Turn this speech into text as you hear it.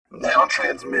Now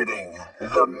transmitting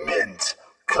the Mint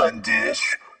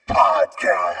Condish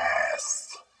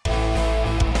Podcast.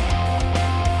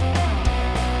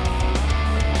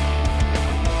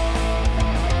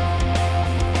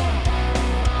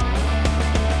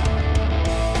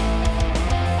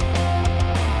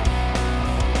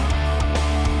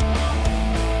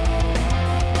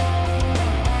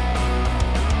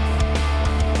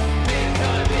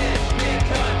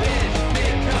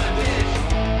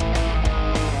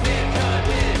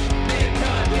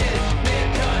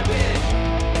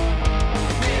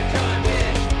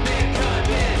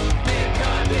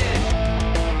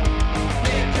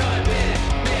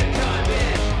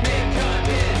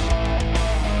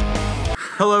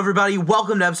 Hello, everybody.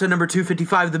 Welcome to episode number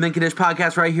 255 of the Mint Condish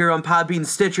Podcast right here on Podbean,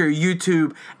 Stitcher,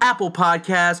 YouTube, Apple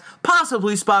Podcasts,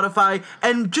 possibly Spotify,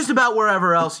 and just about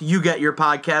wherever else you get your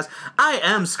podcast. I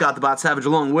am Scott the Bot Savage,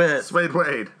 along with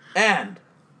Wade. And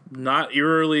not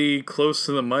eerily close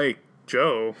to the mic,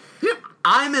 Joe. Yep.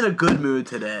 I'm in a good mood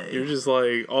today. You're just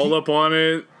like all up on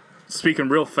it, speaking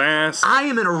real fast. I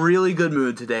am in a really good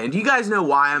mood today. And do you guys know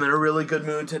why I'm in a really good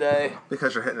mood today?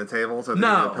 Because you're hitting the tables with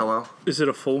No. the pillow? Is it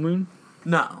a full moon?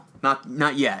 No,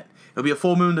 not yet. It'll be a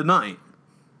full moon tonight.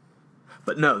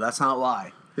 But no, that's not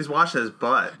why. He's washing his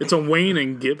butt. It's a Wayne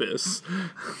and Gibbous.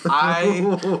 I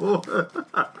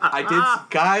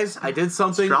did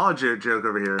something. Astrology joke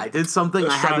over here. I did something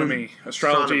Astronomy.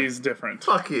 Astrology is different.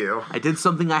 Fuck you. I did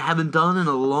something I haven't done in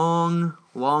a long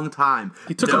time.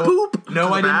 You took a poop?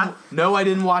 No, I bath? didn't. No, I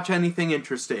didn't watch anything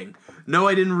interesting. No,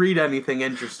 I didn't read anything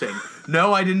interesting.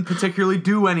 No, I didn't particularly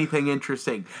do anything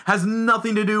interesting. Has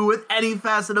nothing to do with any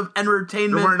facet of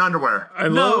entertainment. You're wearing underwear. I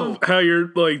love how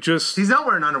you're like just... He's not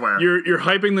wearing underwear. You're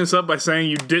hyping this up by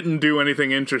saying you didn't do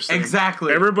anything interesting.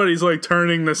 Exactly. Everybody's like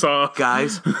turning this off.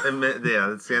 Guys, Yeah,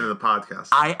 that's the end of the podcast.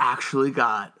 I actually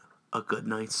got a good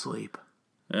night's sleep.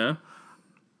 Yeah?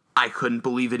 I couldn't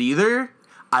believe it either.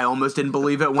 I almost didn't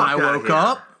believe it when I Fuck outta woke here.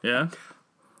 up. Yeah?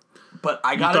 But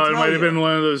I You gotta thought tell it might you. have been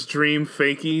one of those dream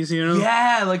fakies, you know?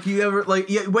 Yeah, like you ever wait,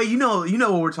 you know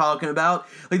what we're talking about,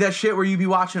 like that shit where you be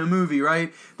watching a movie,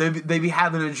 right? They be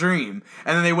having a dream,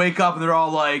 and then they wake up and they're all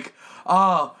like,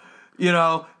 oh,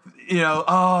 oh,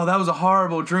 that was a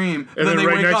horrible dream. And then they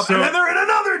right wake next up to and them- then they're in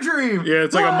another dream. Yeah,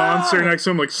 it's like a Whoa! monster next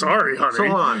to him, like, sorry, honey. So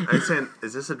hold on. I'm saying,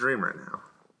 is this a dream right now?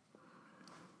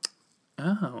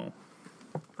 Oh.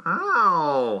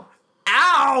 Ow.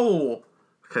 Ow!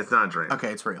 Okay, it's not a dream.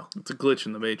 Okay, it's real. It's a glitch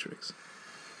in the Matrix.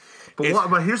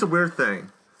 But here's a weird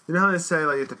thing. You know how they say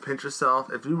like you have to pinch yourself?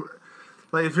 If you're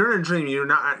in a dream, you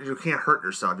can't hurt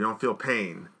yourself. You don't feel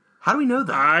pain. How do we know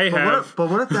that? But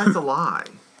what if that's a lie?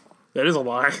 That is a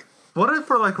lie. What if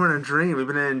we're in a dream? We've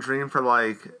been in a dream for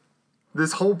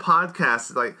this whole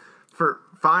podcast, for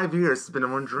 5 years. It's been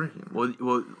in one dream.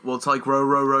 Well, it's like row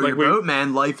Like your boat,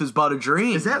 man. Life is but a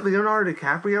dream. Is that Leonardo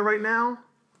DiCaprio right now?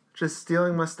 Just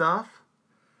stealing my stuff?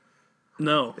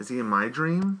 No. Is he in my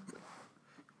dream?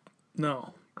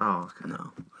 No. Oh, okay.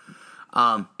 No.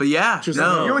 But yeah, Just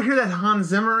no. You ever hear that Hans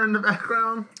Zimmer in the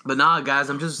background? But nah, guys,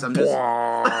 I'm just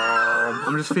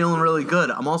feeling really good.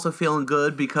 I'm also feeling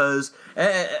good because,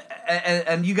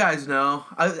 and you guys know,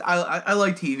 I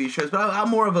like TV shows, but I'm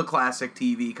more of a classic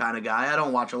TV kind of guy. I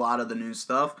don't watch a lot of the new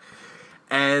stuff.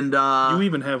 And You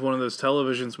even have one of those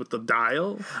televisions with the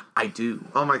dial? I do.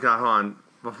 Oh my god, hold on.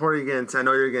 Before you get into, I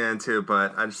know you're getting into,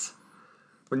 but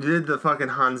when you did the fucking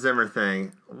Hans Zimmer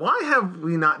thing, why have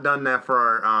we not done that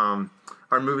for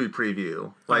our movie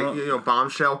preview?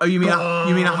 Bombshell. Oh, you mean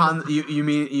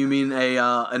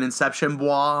an Inception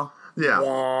bois? Yeah.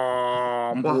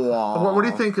 Bois. What do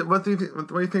you think? What do you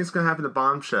think is going to happen to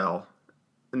Bombshell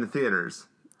in the theaters?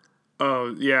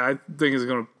 Oh, yeah, I think it's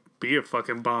going to be a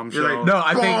fucking bombshell. You're like, No,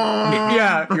 I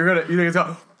think you think it's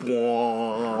a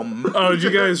boom. Oh, did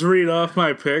you guys read off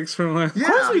my picks from last? Yeah.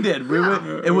 Of course we did.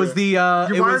 It was the You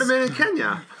it wired was, him in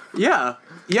Kenya. Yeah.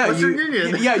 Western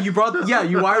Union. You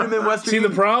wired him in Western See,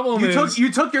 Union. the problem is... You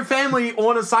took your family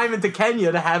on assignment to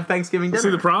Kenya to have Thanksgiving dinner. See,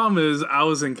 the problem is I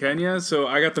was in Kenya, so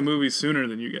I got the movie sooner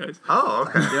than you guys. Oh,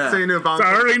 okay. Yeah. So you knew So Bombshell.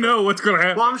 I already know what's going to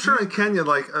happen. Well, I'm sure in Kenya,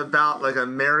 about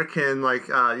American,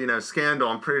 scandal,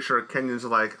 I'm pretty sure Kenyans are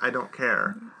like, I don't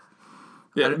care.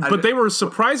 Yeah, but they were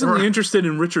surprisingly interested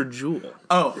in Richard Jewell.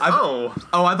 I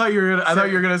thought you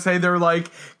were gonna say they were like,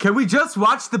 can we just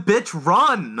watch the bitch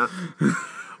run?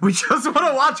 We just want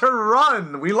to watch her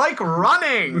run. We like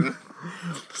running.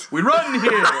 We run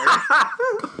here.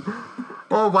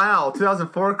 Oh, wow.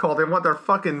 2004 called. They want their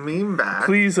fucking meme back.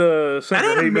 Please send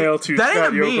an email to that Scott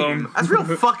ain't a meme. Yoakum. That's real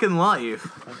fucking life.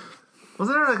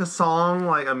 Wasn't there a song,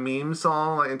 a meme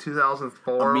song, in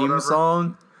 2004 A meme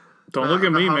song? Don't look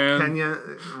at me, how man. Kenya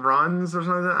runs or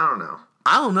something like that? I don't know.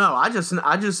 I don't know. I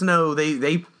just know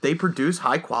they produce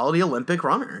high quality Olympic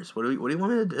runners. What do you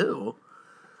want me to do?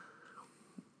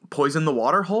 Poison the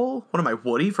water hole? What am I,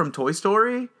 Woody from Toy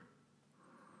Story?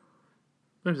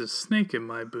 There's a snake in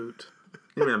my boot.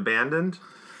 You mean abandoned?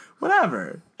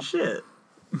 Whatever. Shit.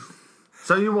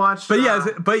 So you watched... But yes.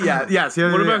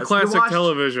 What about classic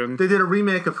television? They did a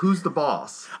remake of Who's the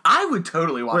Boss? I would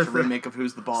totally watch a remake of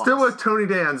Who's the Boss. Still with Tony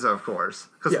Danza, of course.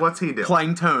 Because what's he doing?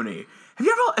 Playing Tony.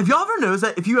 Have y'all ever noticed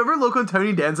that if you ever look on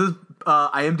Tony Danza's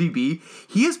IMDb,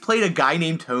 he has played a guy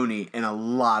named Tony in a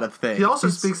lot of things. He also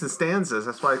speaks in stanzas.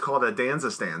 That's why I call it a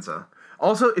Danza stanza.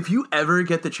 Also, if you ever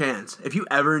get the chance, if you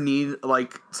ever need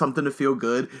like something to feel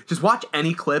good, just watch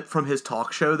any clip from his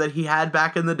talk show that he had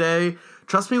back in the day.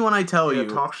 Trust me when I tell you. A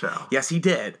talk show. Yes, he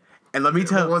did. And let me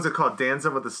tell you. What was it called? Danza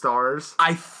with the Stars?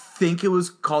 I think it was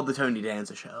called the Tony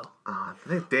Danza Show. I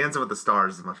think Danza with the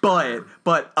Stars is much better.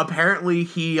 But apparently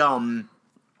he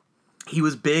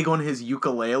was big on his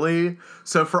ukulele.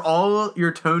 So for all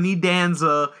your Tony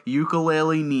Danza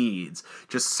ukulele needs,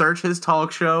 just search his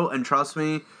talk show and trust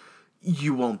me,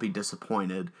 you won't be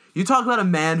disappointed. You talk about a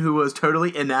man who was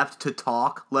totally inept to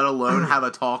talk, let alone have a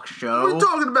talk show. What are you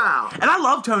talking about? And I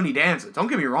love Tony Danza. Don't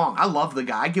get me wrong. I love the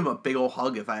guy. I'd give him a big old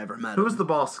hug if I ever met him. Who was the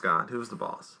boss, Scott? Who was the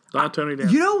boss? Not Tony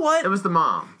Danza. You know what? It was the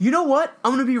mom. You know what?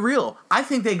 I'm going to be real. I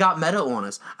think they got meta on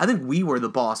us. I think we were the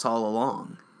boss all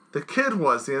along. The kid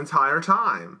was the entire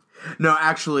time. No,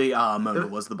 actually, Mona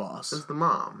was the boss. It was the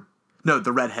mom. No,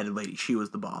 the redheaded lady. She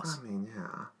was the boss. I mean,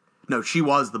 yeah. No, she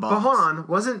was the boss. But hold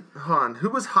on. Who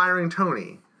was hiring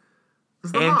Tony? It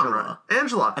was the Angela. mom, right?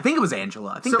 Angela. I think it was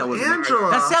Angela. I think So that was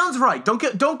Angela- That sounds right. Don't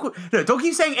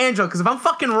keep saying Angela because if I'm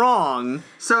fucking wrong,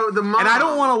 So the mom. and I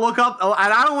don't want to look up,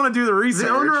 and I don't want to do the research.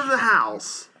 The owner of the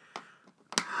house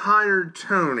hired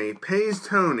Tony, pays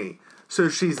Tony, so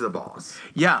she's the boss.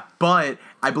 Yeah, but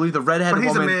I believe the redheaded But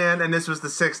he's woman. a man, and this was the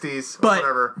 60s, or But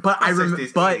whatever. but I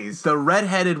 60s, but 80s. the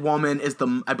redheaded woman is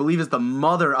I believe is the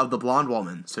mother of the blonde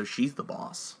woman, so she's the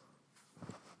boss.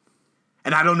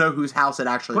 And I don't know whose house it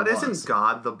actually But was. isn't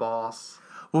God the boss?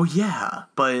 Well, yeah,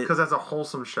 but Because that's a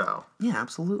wholesome show. yeah,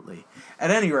 absolutely.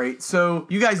 At any rate, so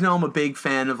you guys know I'm a big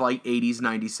fan of like 80s,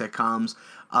 90s sitcoms.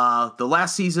 The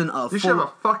last season of You should have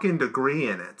a fucking degree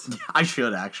in it. I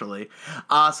should actually.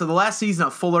 So the last season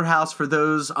of Fuller House, for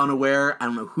those unaware, I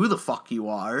don't know who the fuck you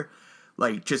are.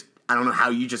 Like, just I don't know how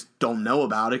you just don't know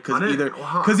about it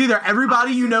because either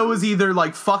everybody you know is either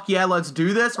like fuck yeah, let's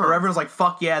do this, or everyone's like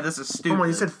fuck yeah, this is stupid. Come on,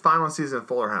 you said final season of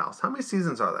Fuller House. How many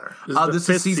seasons are there? This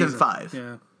is season 5.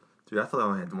 Yeah. Dude, I thought they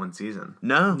only had one season.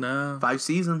 No, 5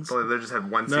 seasons. So they just had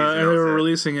one season. No, and that they was were it.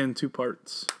 releasing it in 2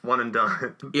 parts. One and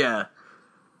done. Yeah.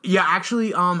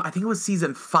 Actually, I think it was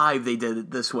season 5 they did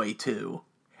it this way too.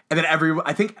 And then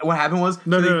I think what happened was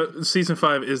No, season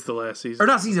 5 is the last season. or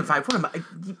not season 5. What am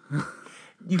I?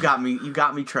 You got me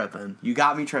tripping.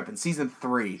 Season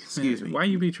 3. Excuse me. Why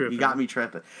you be tripping? You got me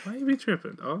tripping. Why you be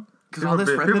tripping? Oh, Because all this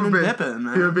ripping and dipping,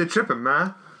 man. People be tripping,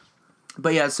 man.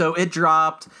 But yeah, so it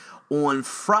dropped on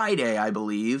Friday, I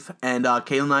believe. And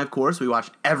Kayla and I, of course, we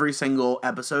watched every single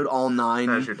episode, all 9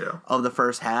 As you do. of the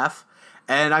first half.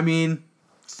 And I mean,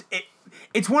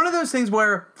 it's one of those things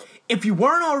where if you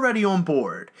weren't already on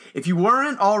board, if you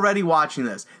weren't already watching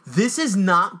this is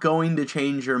not going to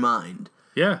change your mind.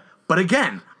 yeah. But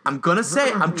again, I'm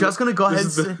just gonna go ahead and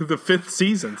This is the 5th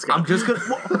season, Scott. I'm just gonna.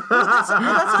 That's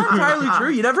not entirely true.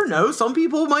 You never know. Some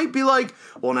people might be like,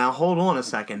 "Well, now hold on a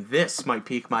second. This might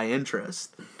pique my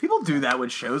interest." People do that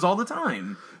with shows all the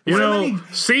time. You know,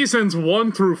 seasons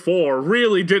 1 through 4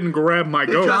 really didn't grab my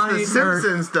goat. The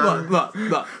Simpsons does.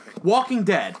 Look. Walking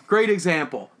Dead, great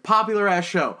example. Popular ass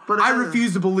show. But I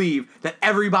refuse to believe that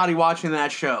everybody watching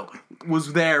that show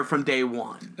was there from day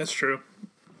one. That's true.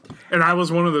 And I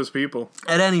was one of those people.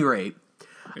 At any rate.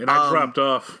 And I dropped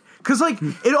off. Because, like,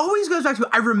 it always goes back to,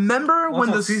 I remember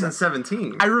when the season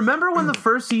 17. I remember when the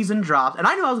first season dropped, and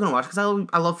I knew I was going to watch it because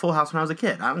I love Full House when I was a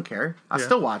kid. I don't care. I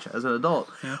still watch it as an adult.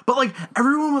 Yeah. But, like,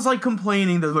 everyone was, like,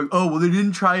 complaining. They're like, oh, well, they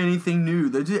didn't try anything new.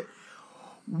 They did.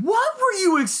 What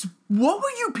were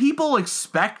you people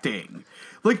expecting?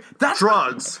 Like, that's...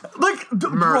 Drugs. Like,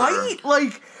 right?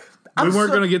 Like... We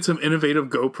weren't gonna get some innovative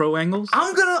GoPro angles.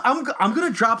 I'm gonna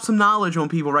drop some knowledge on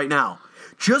people right now.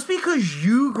 Just because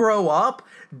you grow up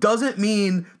doesn't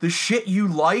mean the shit you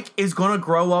like is gonna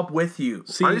grow up with you.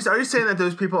 See, Are you saying that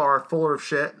those people are fuller of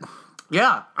shit?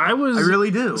 Yeah, I really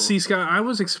do. See, Scott, I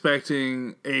was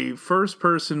expecting a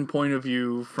first-person point of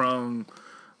view from.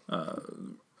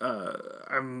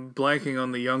 I'm blanking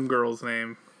on the young girl's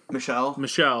name. Michelle.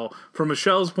 From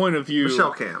Michelle's point of view.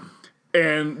 Michelle Cam.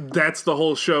 and that's the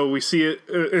whole show. We see it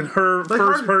in her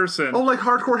first person. Oh, like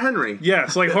Hardcore Henry.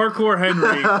 Yes, like Hardcore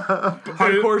Henry.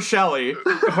 Hardcore Shelly.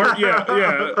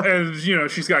 Yeah. And, you know,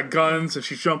 she's got guns and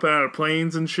she's jumping out of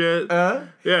planes and shit.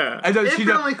 Yeah. And then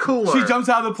Infinitely cooler. She jumps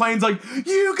out of the planes like,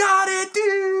 you got it,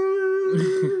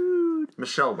 dude.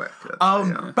 Michelle Wick.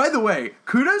 By the way,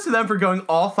 kudos to them for going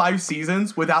all 5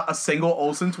 seasons without a single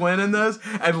Olsen twin in this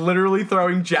and literally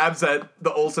throwing jabs at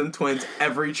the Olsen twins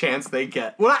every chance they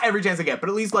get. Well, not every chance they get, but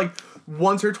at least like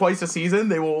once or twice a season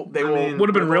they will. Would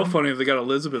have been real funny if they got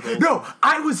Elizabeth Olsen. No,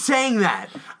 I was saying that.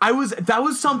 That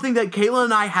was something that Kayla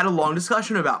and I had a long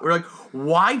discussion about. We're like,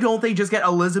 why don't they just get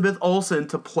Elizabeth Olsen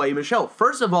to play Michelle?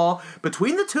 First of all,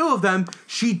 between the two of them,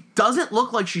 she doesn't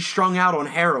look like she's strung out on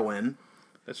heroin.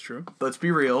 That's true. Let's be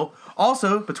real.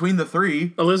 Also, between the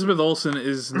three, Elizabeth Olsen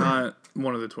is not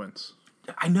one of the twins.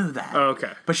 I know that. Oh,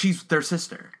 okay. But she's their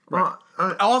sister. Right.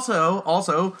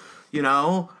 Also, you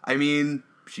know, I mean,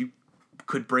 she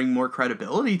could bring more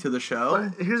credibility to the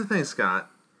show. But here's the thing, Scott.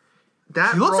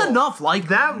 She looks enough like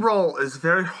that them. role is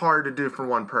very hard to do for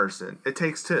one person. It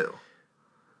takes 2.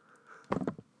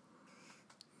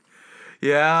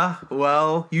 Yeah,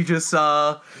 well, you just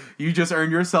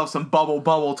earned yourself some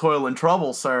bubble, toil, and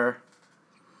trouble, sir.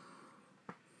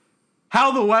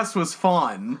 How the West was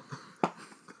fun.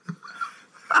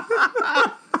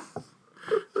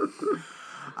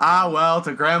 Well,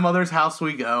 to grandmother's house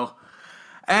we go.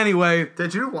 Anyway,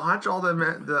 did you watch all the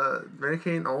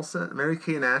Mary-Kate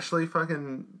and Ashley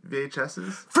fucking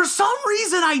VHSs? For some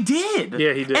reason I did.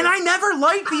 Yeah, he did. And I never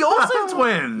liked the Olsen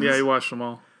twins. Yeah, he watched them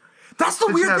all. That's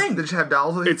the weird thing. Did you have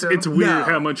dolls with you too? It's weird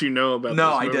how much you know about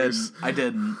those movies. I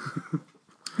didn't.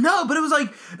 No, but it was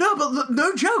like,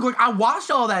 no joke. Like, I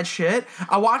watched all that shit.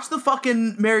 I watched the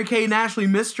fucking Mary-Kate and Ashley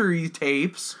mystery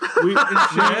tapes and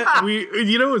shit.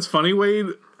 You know what's funny, Wade?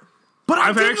 But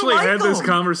I've actually had this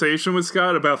conversation with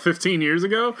Scott about 15 years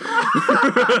ago.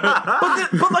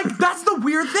 but like, that's the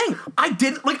weird thing. I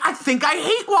think I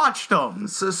hate watched them.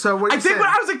 So what you're saying? When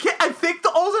I was a kid, I think the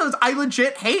Olsens, I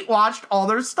legit hate watched all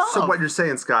their stuff. So what you're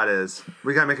saying, Scott, is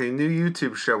we gotta make a new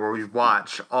YouTube show where we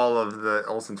watch all of the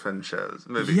Olsen twin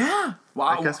movies. Yeah.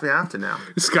 Wow. I guess we have to now.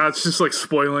 Scott's just like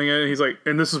spoiling it. He's like,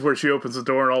 and this is where she opens the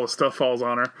door and all the stuff falls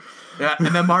on her. Yeah, and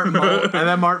then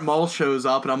Martin Mull shows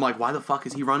up, and I'm like, why the fuck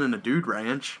is he running a dude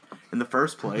ranch in the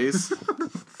first place?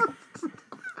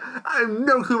 I have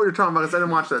no clue what you're talking about because I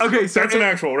didn't watch that. Okay, so that's an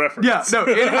actual reference. Yeah, so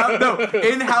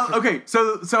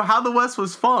How the West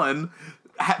Was Fun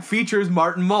features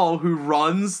Martin Mull, who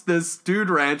runs this dude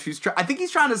ranch. I think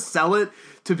he's trying to sell it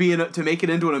to make it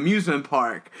into an amusement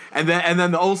park, and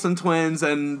then the Olsen twins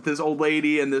and this old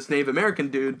lady and this Native American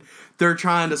dude, they're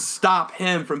trying to stop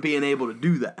him from being able to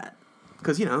do that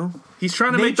because he's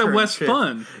trying to make the West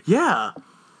fun. Yeah.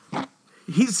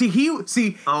 I get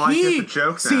the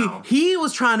joke now. He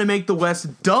was trying to make the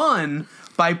West done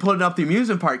by putting up the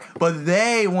amusement park, but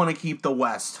they want to keep the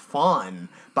West fun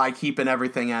by keeping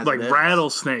everything as like it is.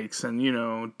 Rattlesnakes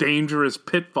and dangerous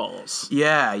pitfalls.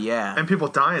 Yeah. And people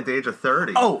die at the age of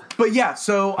 30. Oh, but yeah,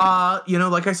 so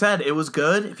like I said, it was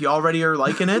good. If you already are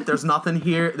liking it, there's nothing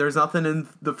in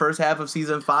the first half of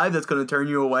season 5 that's going to turn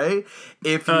you away.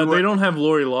 If they don't have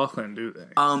Lori Loughlin, do they?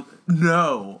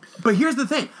 No. But here's the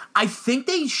thing. I think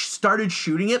they started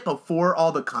shooting it before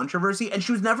all the controversy, and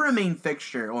she was never a main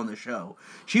fixture on the show.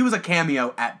 She was a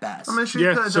cameo at best. I mean,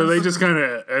 so they just kind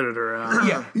of edit her out.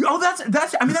 Yeah. Oh, that's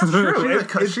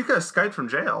true. She could have Skyped from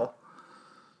jail.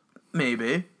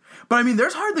 Maybe. But I mean,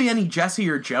 there's hardly any Jesse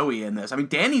or Joey in this. I mean,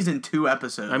 Danny's in 2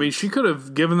 episodes. I mean, she could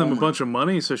have given them a bunch of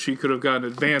money so she could have got an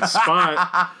advanced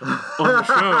spot on the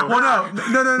show.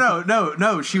 Well,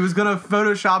 no. She was going to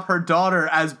Photoshop her daughter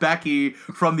as Becky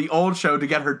from the old show to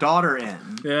get her daughter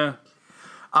in. Yeah.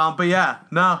 But yeah,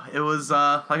 no, it was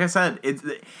like I said,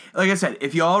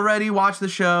 if you already watched the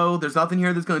show, there's nothing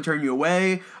here that's going to turn you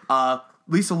away.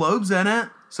 Lisa Loeb's in it,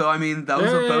 so I mean that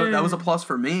was a plus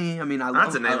for me. I mean,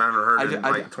 that's a name I haven't heard in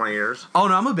like 20 years. Oh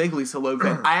no, I'm a big Lisa Loeb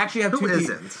fan. I actually have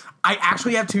I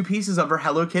actually have 2 pieces of her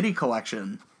Hello Kitty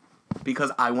collection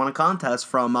because I won a contest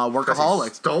from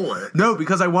Workaholics. Stole it? No,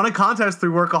 because I won a contest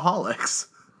through Workaholics.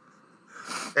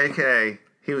 AKA.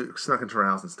 He snuck into her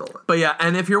house and stole it. But yeah,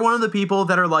 and if you're one of the people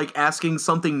that are like asking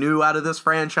something new out of this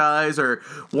franchise or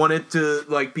want it to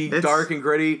like be dark and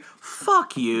gritty,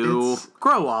 fuck you.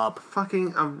 Grow up. I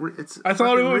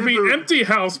thought it would be Empty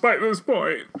House by this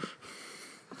point.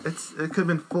 It could have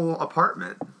been full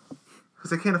apartment.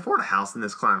 Because they can't afford a house in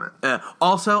this climate.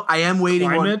 Also, I am waiting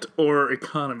Climate or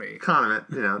economy? Condiment,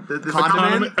 you know. The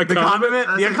condiment. The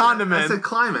condiment. The condiment. I said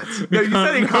climate. No, you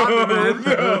said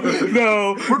condiment.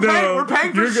 No, We're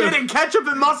paying for shit in ketchup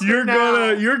and mustard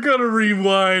You're gonna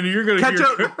rewind. You're gonna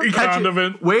Ketchup. hear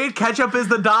condiment. Wait, ketchup is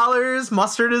the dollars.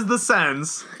 Mustard is the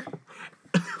cents.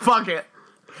 Fuck it.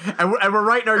 And we're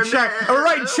writing our check. And we're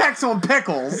writing checks on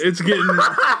pickles It's getting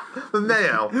With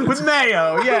mayo. with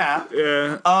mayo. Yeah.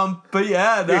 yeah. But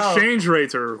yeah, The no. exchange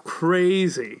rates are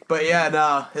crazy. But yeah,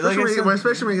 no.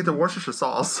 Especially when you get the Worcestershire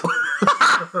sauce.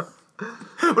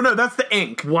 Well, no, that's the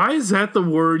ink. Why is that the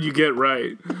word you get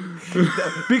right?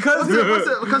 Because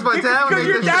Because my dad would because make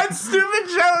your this- dad's stupid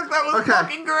joke that was Okay.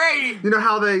 fucking great. You know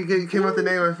how they came up with the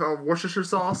name of Worcestershire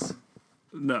sauce?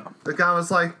 No. The guy was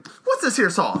like, "What's this here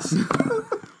sauce?"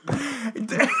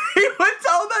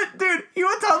 He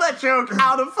would tell that joke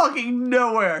out of fucking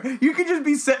nowhere. You could just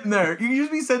be sitting there. You could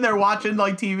just be sitting there watching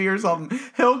like TV or something.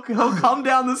 He'll come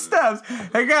down the steps.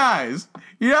 Hey guys,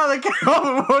 you know they came up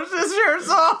with Worcestershire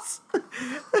sauce?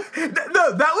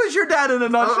 No, that was your dad in a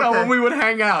nutshell okay. when we would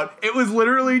hang out. It was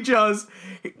literally just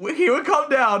he would come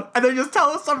down and then just tell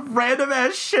us some random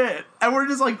ass shit. And we're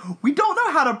just like, we don't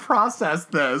know how to process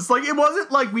this. Like, it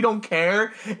wasn't like we don't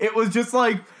care. It was just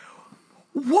like,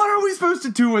 what are we supposed to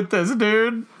do with this,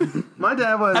 dude? My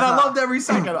dad was. And I loved every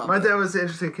second of My it. dad was an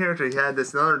interesting character. He had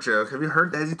this another joke. Have you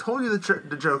heard? Has he told you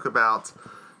the joke about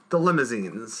the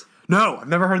limousines? No, I've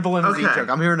never heard the limousine Okay. joke.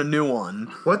 I'm hearing a new one.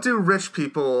 What did rich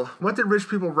people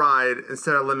ride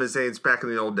instead of limousines back in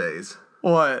the old days?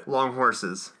 What? Long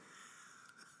horses.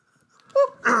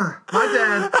 My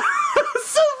dad. It's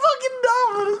so fucking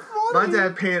dumb, but it's funny. My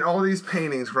dad painted all these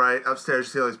paintings, right? Upstairs,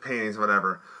 you see all these paintings,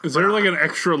 whatever. Is there like an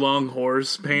extra long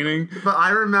horse painting? But I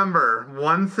remember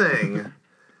one thing.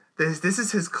 This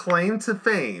is his claim to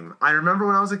fame. I remember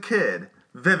when I was a kid,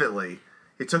 vividly.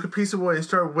 He took a piece of wood and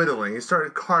started whittling. He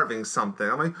started carving something.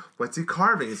 I'm like, what's he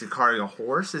carving? Is he carving a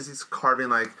horse? Is he carving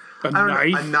like A I don't know,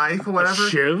 knife? a knife or whatever? A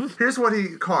shiv? Here's what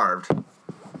he carved.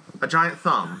 A giant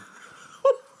thumb.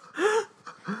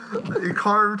 He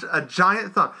carved a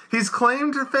giant thumb. His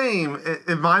claim to fame,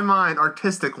 in my mind,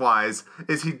 artistic wise,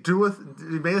 is he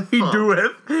made a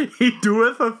thumb. He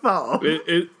doeth a thumb.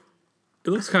 It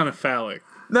looks kind of phallic.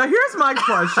 Now here's my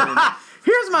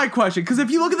question. Because if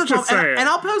you look at the thumb, Just saying. and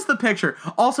I'll post the picture.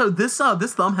 Also, this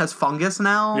thumb has fungus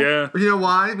now. Yeah. You know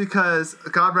why? Because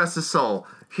God rest his soul.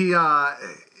 He had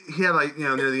like, you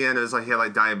know, near the end it was like he had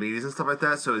like diabetes and stuff like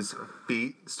that, so his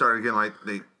feet started getting like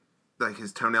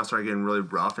his toenails started getting really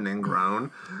rough and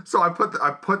ingrown. So I put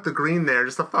the green there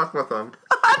just to fuck with him.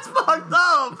 That's fucked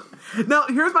up. Now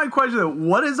here's my question though.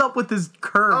 What is up with this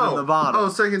curve in the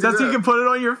bottom? so you can do so you that. can put it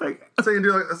on your finger. So you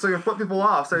can so you can flip people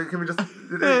off. So you can just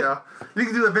there you go. You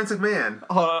can do the Vince McMahon.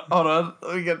 Hold on.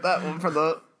 Let me get that one for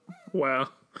the. Wow.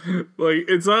 Like,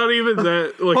 it's not even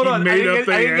that, like, Hold he on. made up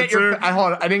the answer.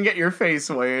 Hold on. I didn't get your face,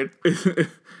 Wade.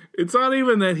 It's not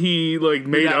even that he, like,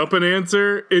 made up an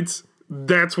answer. It's,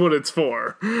 that's what it's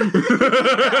for.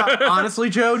 Honestly,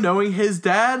 Joe, knowing his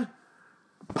dad,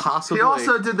 possibly. He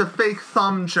also did the fake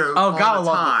thumb joke. Oh, all gotta the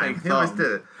love the time. fake He always thumb.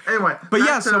 did it. Anyway, But back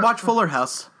yeah, to- so watch Fuller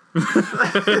House.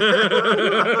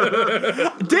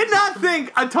 Did not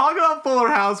think a talk about Fuller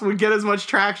House would get as much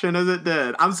traction as it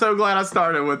did. I'm so glad I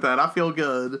started with that. I feel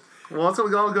good. Well, it's all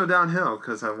go downhill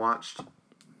because I watched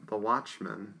The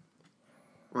Watchmen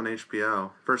on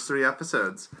HBO. First 3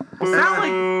 episodes.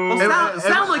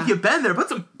 Sound like you've been there. Put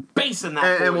some bass in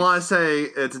that. And voice. when I say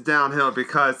it's downhill,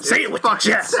 because Say it's it with your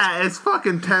fucking chest. sad. It's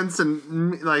fucking tense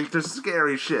and like there's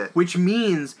scary shit. Which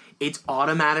means it's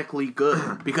automatically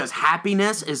good because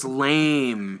happiness is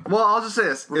lame. Well, I'll just say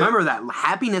this. Remember that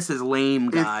happiness is lame,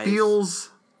 It guys. feels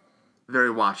very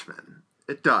Watchmen.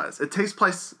 It does. It takes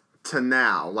place to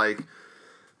now, like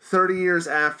 30 years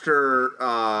after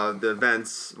the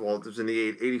events. Well, it was in the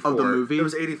 84 Of the movie? It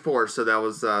was 84, so that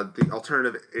was the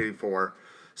alternative 84.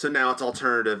 So now it's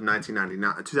alternative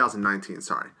 2019.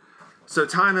 Sorry. So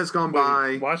time has gone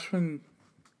by. Watchmen,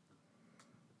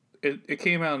 it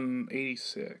came out in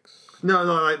 86. No,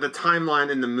 like the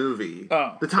timeline in the movie.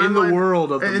 Oh. The timeline In the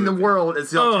world of the in the movie. world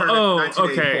is the alternative okay.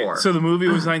 1984. So the movie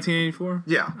was 1984?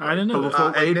 yeah. I didn't know that.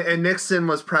 before- And Nixon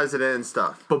was president and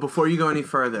stuff. But before you go any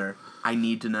further, I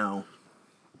need to know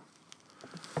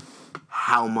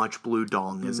how much Blue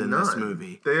Dong is in this None.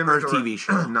 movie They didn't or make a- TV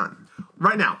show. None.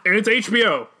 Right now. And it's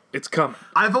HBO. It's coming.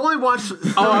 I've only watched.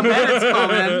 Oh, I bet it's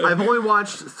coming. I've only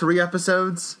watched 3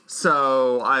 episodes,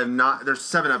 so I'm not. There's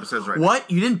 7 episodes right What?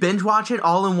 You didn't binge watch it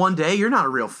all in one day? You're not a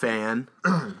real fan.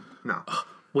 now. No.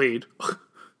 Wade.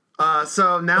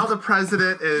 So now the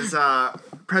president is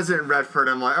President Redford.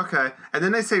 I'm like, okay. And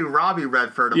then they say Robbie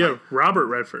Redford. I'm like, Robert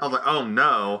Redford. I'm like, oh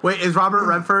no. Wait, is Robert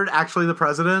Redford actually the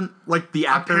president? Like the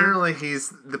actor? Apparently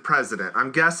he's the president.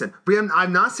 I'm guessing.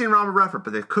 I've not seen Robert Redford,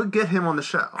 but they could get him on the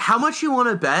show. How much you want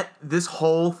to bet this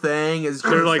whole thing is just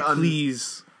They're like,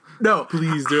 please. No,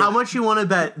 please do. How much you want to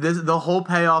bet the whole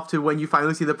payoff to when you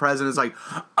finally see the president is like,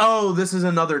 oh, this is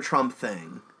another Trump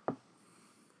thing.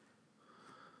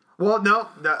 Well, no,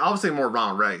 obviously more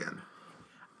Ronald Reagan.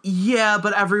 Yeah,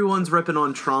 but everyone's ripping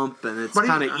on Trump, and it's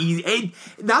kind of easy.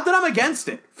 Not that I'm against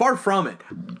it. Far from it.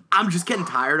 I'm just getting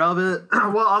tired of it.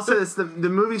 Well, I'll say this: the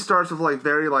movie starts with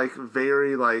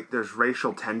very there's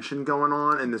racial tension going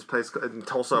on in this place in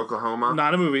Tulsa, Oklahoma.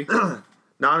 Not a movie.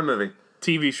 Not a movie.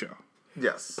 TV show.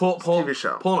 Yes. TV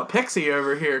show. Pulling a pixie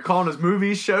over here, calling us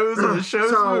movies shows and the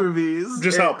shows movies.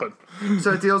 Just helping.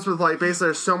 So it deals with basically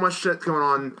there's so much shit going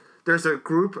on. There's a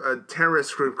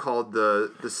terrorist group called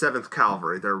the 7th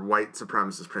Cavalry. They're white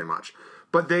supremacists pretty much.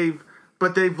 But they've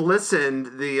listened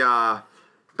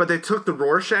but they took the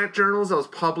Rorschach journals that was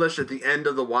published at the end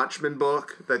of the Watchmen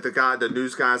book. That the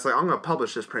news guy's like, I'm going to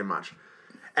publish this pretty much.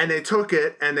 And they took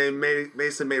it and they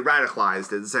basically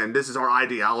radicalized it, saying this is our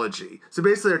ideology. So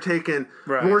basically, they're taking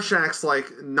Rorschach's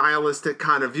nihilistic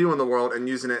kind of view on the world and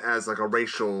using it as a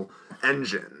racial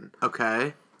engine.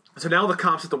 Okay. So now the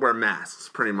cops have to wear masks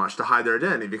pretty much to hide their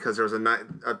identity because there was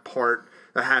a part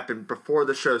that happened before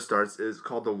the show starts is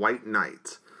called the White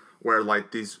Night, where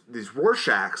these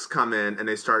Rorschachs come in and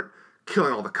they start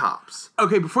killing all the cops.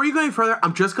 Okay, before you go any further,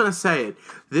 I'm just gonna say it.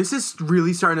 This is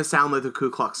really starting to sound like the Ku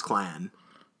Klux Klan.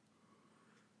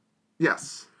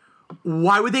 Yes.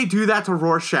 Why would they do that to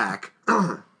Rorschach?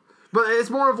 But it's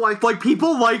more of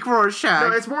people like Rorschach.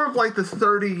 No, it's more of the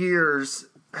 30 years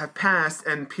have passed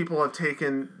and people have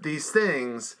taken these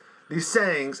sayings,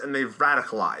 and they've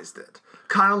radicalized it.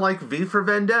 Kind of like V for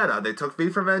Vendetta. They took V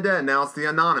for Vendetta and now it's the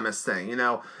anonymous thing.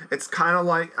 It's kind of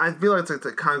I feel like it's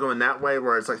kind of going that way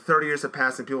where it's 30 years have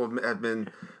passed and people have been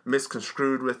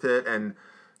misconstrued with it and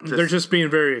they're just being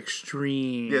very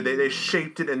extreme. Yeah, they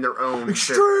shaped it in their own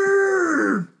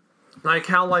extreme.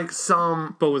 How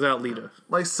some, but without Lita.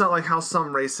 How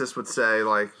some racists would say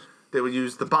they would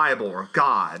use the Bible or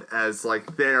God as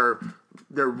their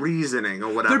reasoning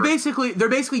or whatever. They're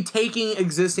basically taking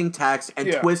existing text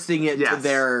and twisting it to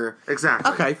their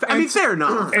exactly. Okay, I mean fair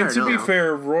enough. And to be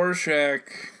fair,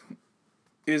 Rorschach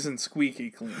isn't squeaky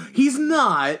clean. He's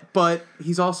not, but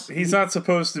he's not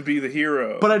supposed to be the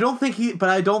hero. But I don't think he's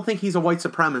a white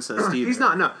supremacist either. He's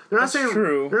not. No, they're not saying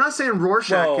true. They're not saying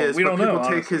Rorschach is. We don't but people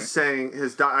know, take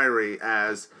his diary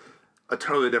as a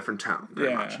totally different tone.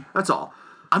 Pretty much. That's all.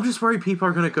 I'm just worried people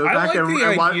are going to go back and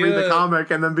read the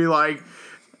comic and then be like,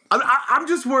 I'm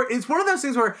just worried. It's one of those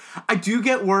things where I do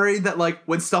get worried that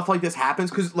when stuff like this happens,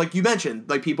 because you mentioned,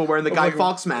 people wearing the Guy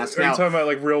Fawkes mask. Are you talking about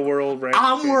real world? Right?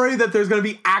 I'm worried that there's going to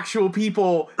be actual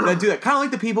people that do that. Kind of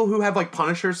like the people who have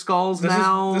Punisher skulls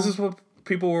now. This is what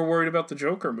people were worried about the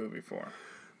Joker movie for.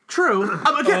 True.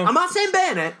 I'm not saying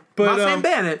ban it.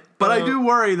 But I do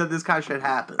worry that this kind of shit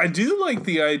happens. I do like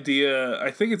the idea. I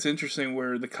think it's interesting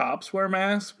where the cops wear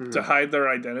masks to hide their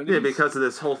identities. Yeah, because of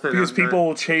this whole thing. Because people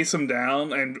will chase them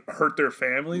down and hurt their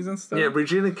families and stuff. Yeah,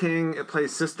 Regina King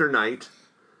plays Sister Knight.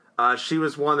 She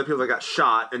was one of the people that got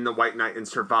shot in the White Knight and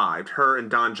survived. Her and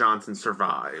Don Johnson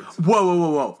survived.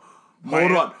 Whoa.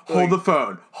 Hold on. Hold the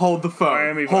phone. Hold the phone.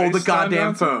 Miami Hold Vice, the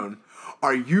goddamn phone.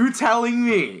 Are you telling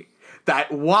me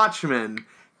that Watchmen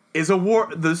is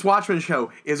this Watchmen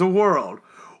show is a world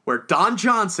where Don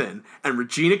Johnson and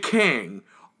Regina King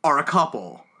are a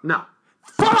couple? No.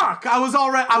 Fuck! I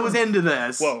was into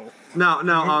this. Whoa.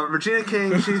 No. Regina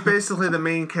King, she's basically the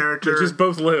main character. They just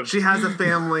both live. She has a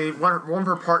family. One of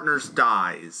her partners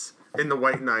dies in the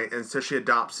White Knight, and so she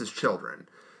adopts his children.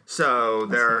 So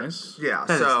they're nice. Yeah.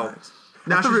 That so is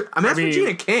nice. That's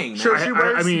Regina King. Sure, she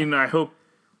wears. I hope.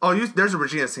 Oh, there's a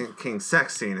Regina King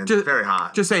sex scene. It's very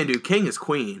hot. Just saying, dude. King is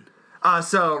queen.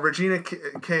 So Regina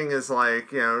King is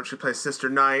she plays Sister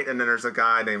Knight, and then there's a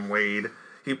guy named Wade.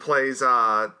 He plays, he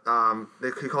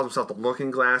calls himself the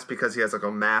Looking Glass because he has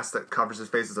a mask that covers his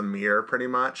face as a mirror, pretty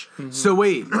much. Mm-hmm. So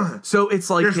wait, so it's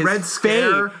there's his Red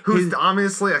Scare, who's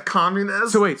obviously a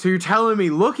communist. So you're telling me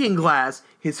Looking Glass,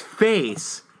 his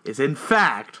face is in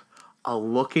fact a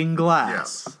looking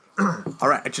glass. Yes. All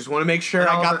right, I just want to make sure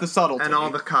I got the subtlety. And all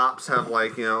the cops have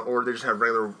or they just have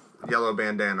regular yellow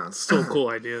bandanas. Still a cool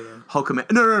idea though. Hulk.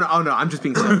 No. Oh no, I'm just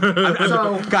being silly.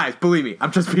 Guys, believe me,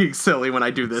 I'm just being silly when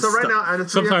I do this. So right now,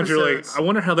 sometimes you're like, I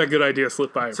wonder how that good idea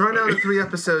slipped by. So right now, in the 3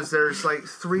 episodes, there's 3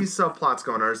 subplots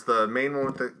going on. There's the main one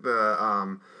with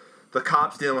the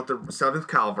cops dealing with the 7th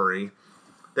Cavalry.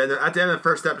 Then at the end of the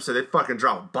first episode, they fucking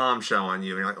drop a bombshell on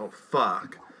you, and you're like, oh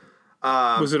fuck.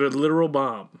 Was it a literal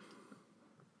bomb?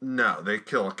 No, they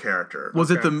kill a character. Was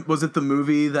it the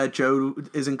movie that Joe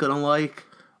isn't gonna like?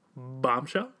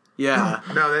 Bombshell? Yeah.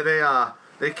 No,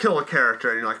 they kill a character,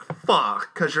 and you're like,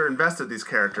 fuck, because you're invested in these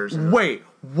characters. Wait,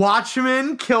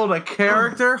 Watchmen killed a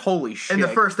character? Holy shit. In the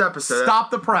first episode.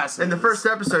 Stop the press. In the first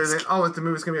episode, you're like, oh, the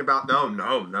movie's going to be about... No,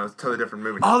 it's a totally different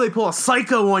movie. Oh, they pull a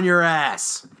Psycho on your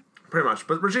ass. Pretty much.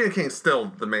 But Regina King's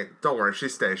still the main... Don't worry, she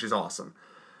stays. She's awesome.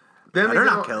 Then They're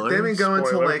not killers. Then we go into,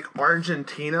 Spoiler. like,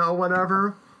 Argentina or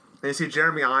whatever, and you see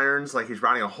Jeremy Irons, like, he's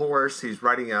riding a horse, he's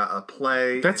writing a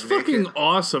play. That's and fucking naked.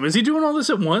 awesome. Is he doing all this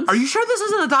at once? Are you sure this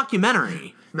isn't a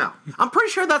documentary? No. I'm pretty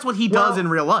sure that's what he does in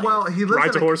real life. Well, he lives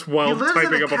Rides in a horse while he lives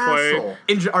typing in a up a play. castle.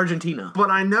 in Argentina. But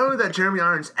I know that Jeremy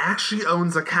Irons actually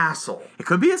owns a castle. It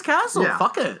could be his castle. Yeah.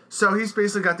 Fuck it. So he's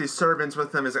basically got these servants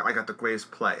with him. He's like, I got the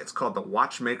greatest play. It's called The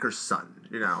Watchmaker's Son,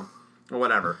 or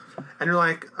whatever. And you're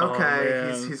like, okay,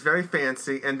 man. he's very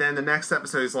fancy. And then the next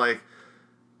episode is like,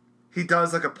 he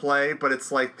does like a play, but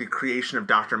it's like the creation of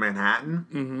Dr. Manhattan.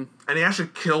 Mm-hmm. And he actually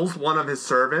kills one of his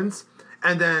servants.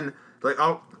 And then, like,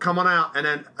 oh, come on out. And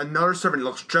then another servant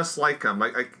looks just like him.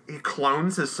 Like he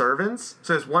clones his servants.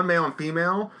 So there's one male and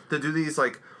female to do these,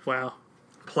 like, Wow.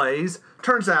 plays.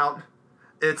 Turns out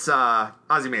it's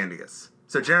Ozymandias.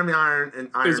 So Jeremy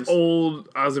Irons Is old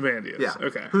Ozymandias. yeah,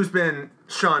 Okay. who's been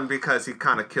shunned because he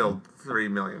kind of killed 3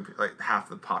 million, like half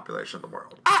the population of the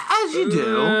world. As you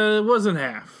do. It wasn't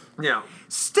half. Yeah,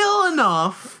 Still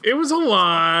enough. It was a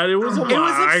lot. It was a lot. It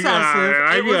was excessive.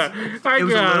 I It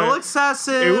was a got little it.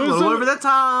 excessive. It was a little a- over the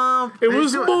top. It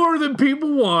was doing- more than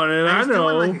people wanted. I he's doing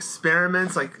know. like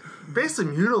experiments, like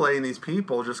basically mutilating these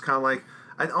people. Just kind of like,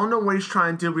 I don't know what he's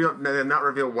trying to do. They're not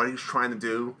reveal what he's trying to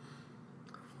do,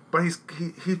 but he's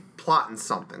plotting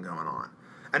something going on.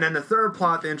 And then the third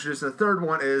plot they introduced, the third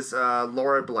one is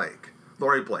Laurie Blake,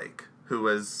 who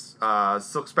was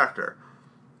Silk Spectre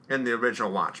in the original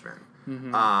Watchmen,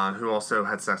 who also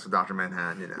had sex with Dr.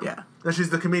 Manhattan. Yeah. And she's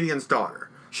the comedian's daughter.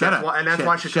 Shut That's up. why, and that's Shut-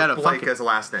 why she shut took up, Blake fucking- as a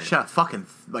last name. Shut up, fucking,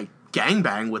 like,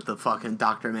 gangbang with the fucking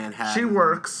Dr. Manhattan. She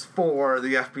works for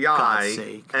the God's FBI,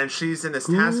 sake. and she's in this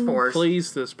task Who force.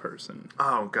 plays this person?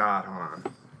 Oh God, hold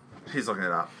on. She's looking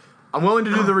it up. I'm willing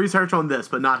to do the research on this,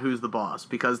 but not who's the boss,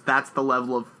 because that's the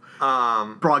level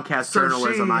of broadcast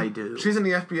journalism I do. She's in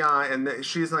the FBI, and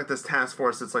she's in like this task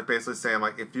force that's like basically saying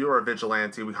like, if you are a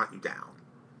vigilante, we hunt you down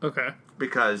Okay.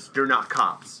 because you're not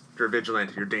cops. You're a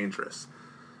vigilante. You're dangerous,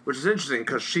 which is interesting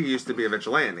because she used to be a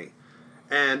vigilante,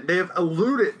 and they have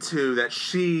alluded to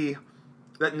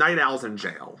that Night Owl's in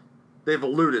jail. They've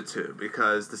alluded to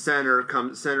because the senator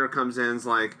comes in, is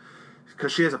like,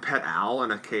 because she has a pet owl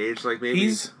in a cage, like maybe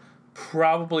He's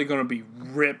probably going to be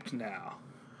ripped now.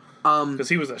 Because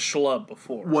he was a schlub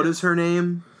before. What is her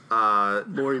name?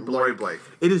 Laurie Blake.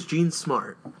 It is Jean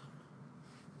Smart.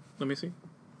 Let me see.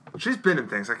 She's been in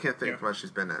things. I can't think Yeah. of what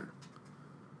she's been in.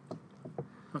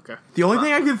 Okay. The only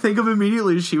thing I can think of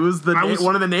immediately is she was was-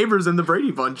 one of the neighbors in the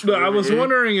Brady Bunch But I movie. was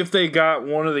wondering if they got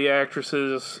one of the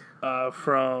actresses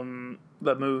from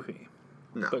the movie.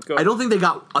 No. But go I don't think they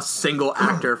got a single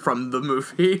actor from the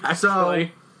movie.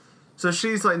 Actually. So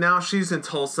she's like, now she's in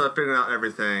Tulsa figuring out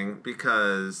everything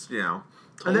because, and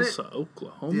then Tulsa,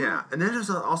 Oklahoma. yeah, and then there's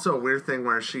also a weird thing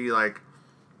where she like,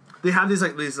 they have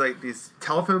these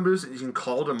telephone booths that you can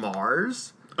call to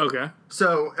Mars. Okay.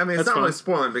 So I mean, it's That's not really fun.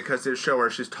 spoiling because they show her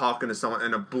she's talking to someone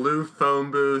in a blue phone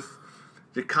booth.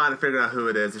 You're kind of figuring out who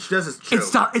it is. And she does this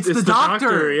joke. It's the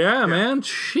doctor. Yeah, man.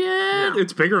 Shit. Yeah.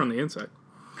 It's bigger on the inside.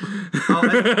 I'm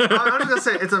just gonna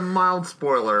say it's a mild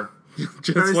spoiler.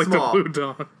 Just Very like small. the Blue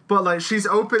Dawn. But like she's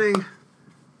opening,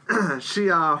 she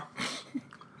has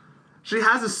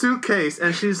a suitcase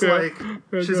and she's Yeah. like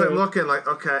Yeah, she's go like ahead. looking like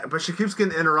okay, but she keeps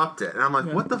getting interrupted and I'm like,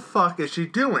 what the fuck is she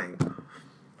doing?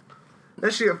 Then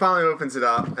she finally opens it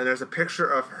up and there's a picture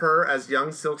of her as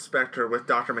young Silk Spectre with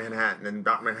Dr. Manhattan and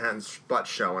Dr. Manhattan's butt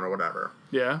showing or whatever.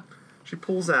 Yeah. She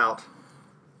pulls out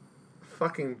a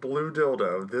fucking blue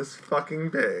dildo this fucking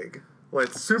big.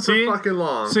 Like super fucking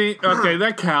long. See, okay,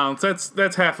 that counts.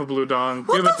 That's half a Blue Dawn.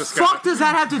 What Give it the to Scott. fuck does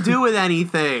that have to do with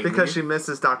anything? Because she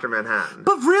misses Dr. Manhattan.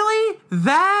 But really?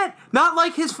 That? Not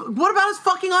like his... What about his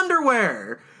fucking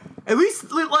underwear? At least,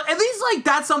 like,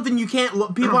 that's something you can't...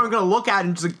 People aren't going to look at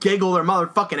and just giggle their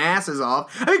motherfucking asses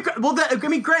off.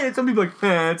 Granted, some people are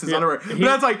like, it's his underwear. But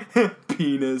that's like,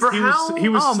 penis. He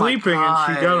was Oh my sleeping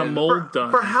and she got a God. mold done.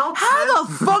 For how How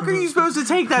the fuck are you supposed to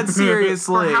take that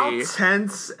seriously? For how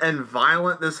tense and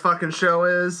violent this fucking show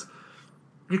is,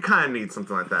 you kind of need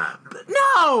something like that.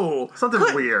 No! Something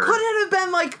weird. Couldn't it have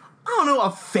been, like, don't know,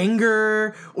 a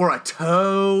finger or a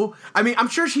toe. I mean, I'm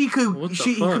sure she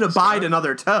could abide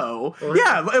another toe.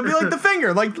 Yeah, it'd be like the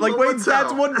finger, like Wade's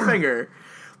dad's one finger,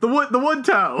 the one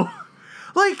toe.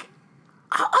 Like,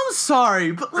 I'm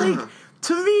sorry, but like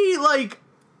to me, like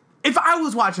if I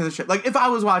was watching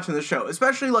the show,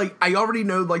 especially like I already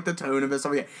know like the tone of it,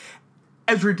 stuff like that.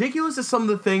 As ridiculous as some of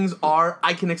the things are,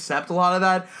 I can accept a lot of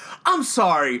that. I'm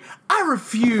sorry. I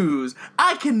refuse.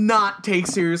 I cannot take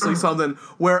seriously something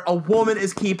where a woman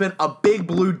is keeping a big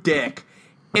blue dick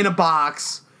in a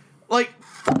box. Like,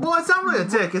 well, it's not really a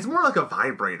dick. It's more like a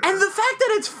vibrator. and the fact that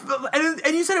it's...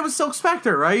 And you said it was Silk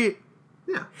Spectre, right?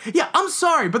 Yeah. Yeah, I'm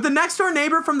sorry, but the next door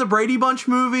neighbor from the Brady Bunch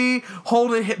movie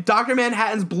holding Dr.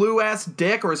 Manhattan's blue-ass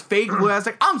dick or his fake blue-ass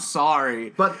dick, I'm sorry.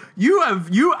 But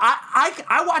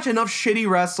I watch enough shitty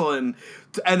wrestling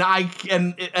and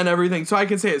everything, so I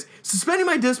can say this. Suspending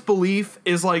my disbelief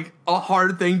is like a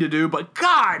hard thing to do, but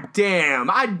god damn,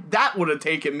 that would have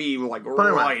taken me like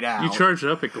right out. You charged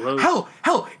up, it glows. Hell,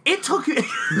 it took me.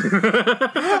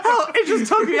 It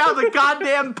just took me out of the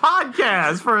goddamn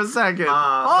podcast for a second.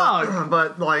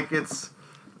 But like it's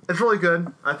really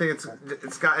good. I think it's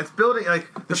building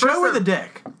like the show or the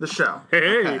dick. The show.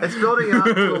 Hey, it's building up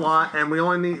to a lot, and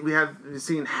we have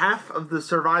seen half of the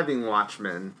surviving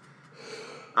Watchmen.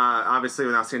 Obviously,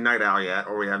 we've not seen Night Owl yet,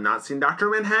 or we have not seen Dr.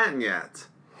 Manhattan yet.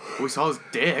 We saw his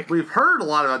dick. We've heard a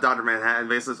lot about Dr. Manhattan.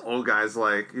 Basically, this old guy's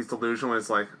like, he's delusional. It's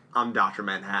like, I'm Dr.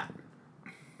 Manhattan.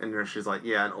 And then she's like,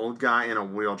 yeah, an old guy in a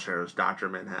wheelchair is Dr.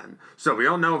 Manhattan. So we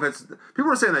don't know if it's... People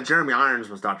were saying that Jeremy Irons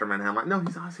was Dr. Manhattan. I'm like, no,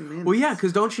 he's Ozymandias. Well, yeah,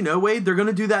 because don't you know, Wade? They're going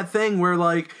to do that thing where,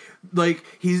 like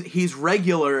he's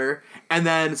regular, and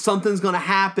then something's going to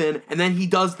happen, and then he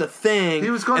does the thing,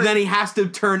 and then he has to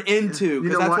turn into,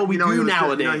 because that's what we do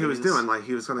nowadays. You know what he was doing? Like,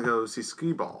 he was going to go see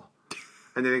Skee-Ball.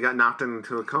 And then he got knocked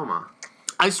into a coma.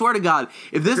 I swear to God,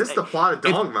 if this is the plot of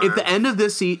Dogma. If the end of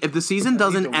this if the season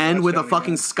doesn't end with a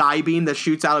fucking sky beam that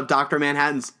shoots out of Dr.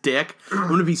 Manhattan's dick, I'm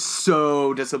gonna be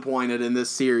so disappointed in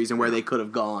this series and where they could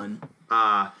have gone.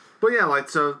 But yeah, like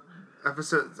so,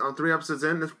 3 episodes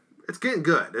in, it's getting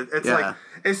good. It's like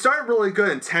it started really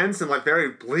good, intense, and like very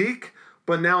bleak.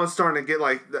 But now it's starting to get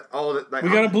like all the like. We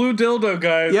got a blue dildo,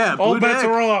 guys. Yeah, all bets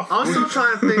are off. I'm still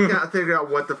trying to figure out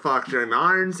what the fuck Jeremy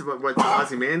Irons, what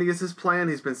Ozymandias is playing.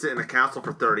 He's been sitting in the council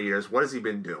for 30 years. What has he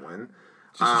been doing?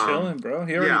 Just chilling, bro.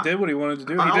 He already did what he wanted to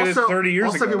do. He did it 30 years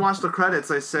ago. Also, if you watch the credits,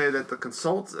 they say that the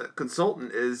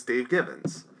consultant is Dave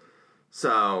Gibbons.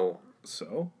 So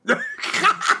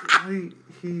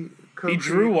he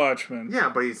drew Watchmen. Yeah,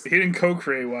 but he didn't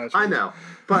co-create Watchmen. I know,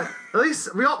 but at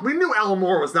least we knew Alan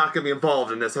Moore was not going to be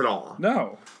involved in this at all.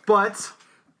 No, but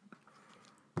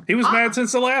he was mad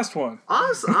since the last one.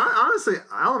 Honestly,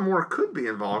 Alan Moore could be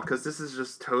involved because this is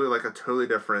just totally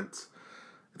different.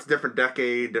 It's a different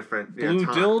decade, different blue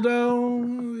time.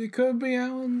 dildo. It could be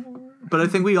Alan Moore. But I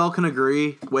think we all can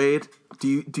agree, Wade. Do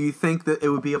you think that it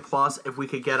would be a plus if we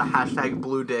could get a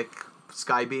 #blue dick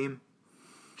skybeam?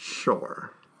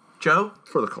 Sure. Joe?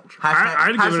 For the culture.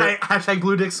 I'd give it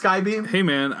 #blue dick skybeam? Hey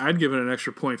man, I'd give it an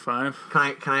extra 0.5.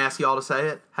 Can I ask you all to say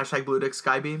it? #blue dick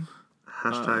skybeam?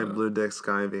 #blue dick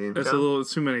skybeam.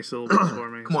 It's too many syllables for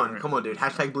me. Come on, dude.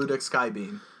 #blue dick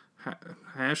skybeam.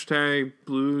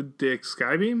 #blue dick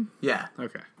skybeam? Yeah.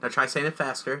 Okay. Now try saying it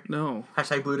faster. No.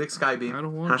 #blue dick skybeam. I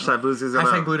don't want #blue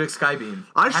dick skybeam.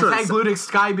 I #blue dick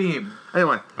skybeam.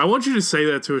 Anyway. I want you to say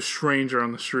that to a stranger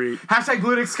on the street.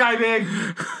 #blue dick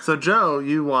skybeam. So Joe,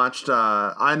 you watched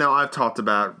I know I've talked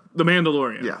about The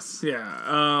Mandalorian. Yes.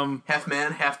 Yeah. Half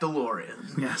man, half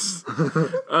DeLorean. Yes.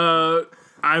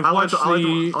 I like the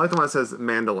one that says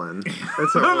mandolin.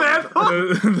 It's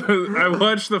I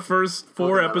watched the first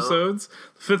 4 episodes.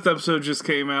 The 5th episode just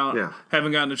came out. Yeah.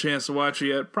 Haven't gotten a chance to watch it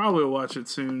yet. Probably will watch it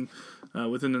soon,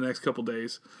 within the next couple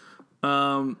days.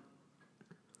 And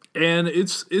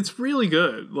it's really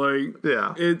good.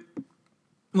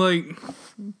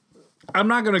 I'm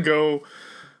not gonna go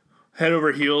head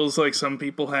over heels like some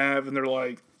people have, and they're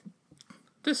like,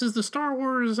 this is the Star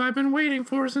Wars I've been waiting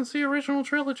for since the original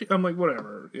trilogy. I'm like,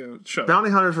 whatever. Shut up. Bounty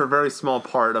hunters were a very small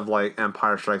part of like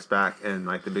Empire Strikes Back and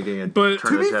like the beginning of But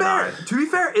Return of the Jedi. To be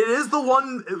fair, it is the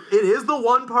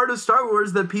one part of Star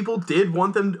Wars that people did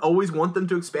always want them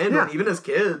to expand on, even as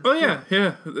kids. Oh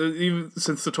yeah. Even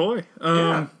since the toy.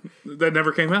 That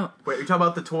never came out. Wait, you're talking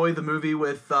about the toy, the movie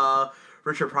with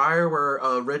Richard Pryor, where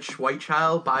a rich white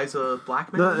child buys a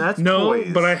black man? No, that's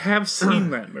Toys. But I have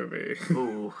seen that movie.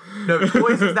 Ooh. No,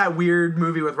 Toys is that weird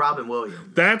movie with Robin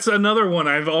Williams. That's another one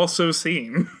I've also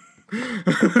seen.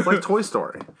 It's like Toy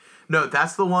Story. No,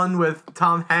 that's the one with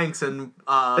Tom Hanks and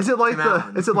Is it like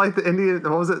the Indian?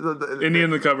 What was it? The Indian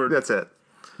in the Cupboard. That's it.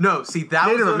 No, see, that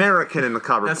Native was American in the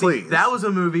cover, now, please. see, that was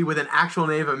a movie with an actual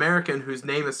Native American whose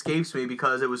name escapes me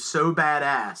because it was so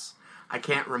badass. I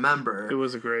can't remember. It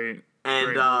was a great And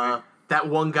great movie. that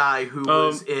one guy who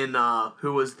was in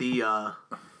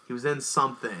he was in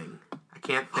something. I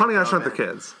can't think Honey, I of Shrunk the it.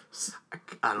 Kids.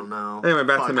 I don't know. Anyway,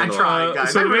 back to Fuck, The I Mandalorian. tried,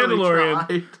 guys. So I The really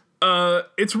Mandalorian- tried.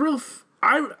 It's real.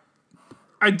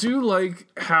 I do like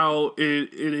how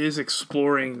it is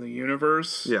exploring the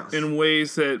universe Yes. in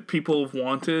ways that people have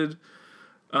wanted.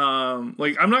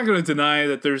 Like, I'm not going to deny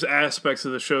that there's aspects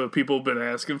of the show that people have been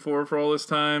asking for all this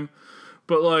time,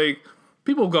 but like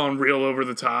people have gone real over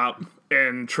the top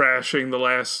and trashing the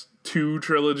last 2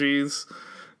 trilogies,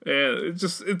 and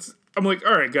it's. I'm like,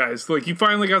 all right, guys, like you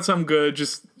finally got something good.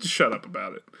 Just shut up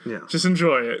about it. Yeah. Just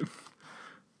enjoy it.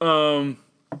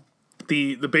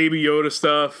 The Baby Yoda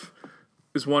stuff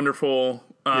is wonderful.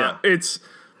 Yeah. It's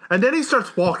And then he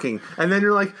starts walking, and then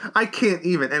you're like, I can't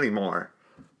even anymore.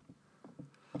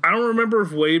 I don't remember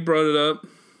if Wade brought it up,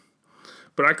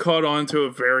 but I caught on to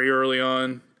it very early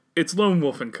on. It's Lone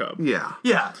Wolf and Cub. Yeah.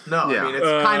 Yeah, no, Yeah. I mean,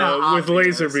 it's kind of with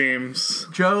laser beams.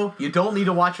 Joe, you don't need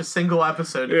to watch a single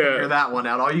episode to Yeah. figure that one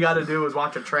out. All you got to do is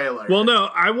watch a trailer. Well, no,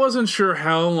 I wasn't sure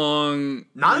how long.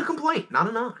 Not a complaint, not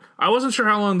a knock. I wasn't sure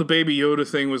how long the Baby Yoda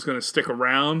thing was going to stick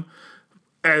around.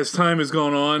 As time has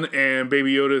gone on and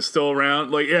Baby Yoda is still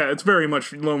around, like, yeah, it's very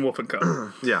much Lone Wolf and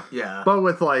Cub. Yeah. Yeah. But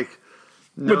with like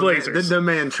With lasers. the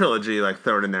Man trilogy, like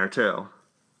throw it in there too,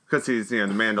 because he's the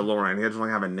Mandalorian. He doesn't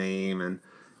like have a name, and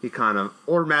he kind of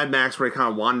or Mad Max where he kind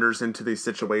of wanders into these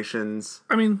situations.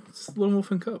 I mean, it's Lone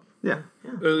Wolf and Cub. Yeah.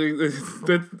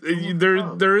 You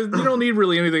don't need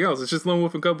really anything else. It's just Lone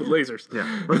Wolf and Cub with lasers.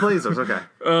 Yeah. With lasers, okay.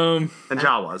 And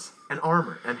Jawas. And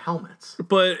armor and helmets.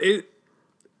 But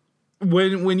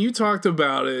when you talked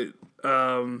about it,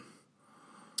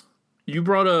 you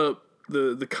brought up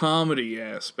the comedy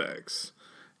aspects,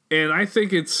 and I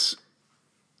think it's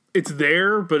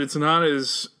there, but it's not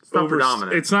as not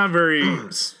predominant. It's not very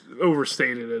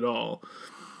overstated at all.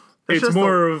 It's just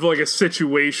more of like a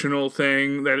situational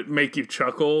thing that make you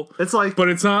chuckle. It's like, But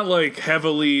it's not like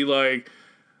heavily like.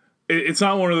 It's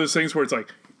not one of those things where it's like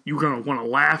you're gonna want to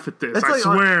laugh at this. It's I like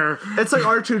swear. it's like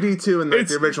R2D2 in like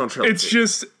the original trilogy. It's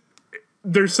just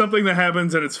there's something that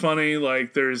happens and it's funny.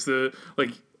 Like there's the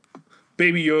like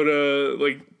Baby Yoda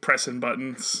like pressing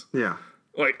buttons. yeah.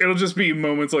 Like it'll just be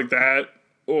moments like that.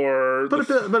 Or But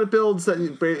it builds that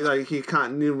like he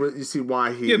kind of, you see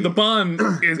why he the bond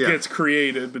gets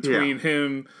created between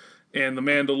him and the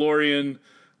Mandalorian,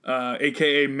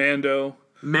 aka Mando.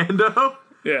 Mando?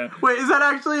 Yeah. Wait, is that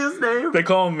actually his name? They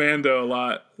call him Mando a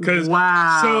lot.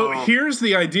 Wow. So here's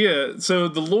the idea. So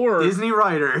the lore, Disney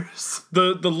writers.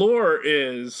 the lore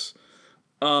is,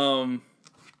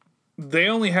 they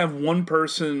only have one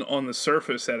person on the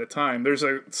surface at a time. There's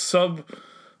a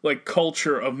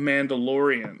culture of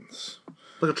Mandalorians,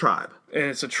 like a tribe. and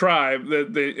it's a tribe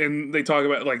that they talk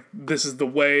about like this is the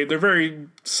way. They're very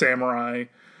samurai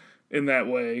in that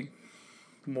way,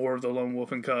 more of the Lone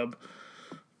Wolf and Cub.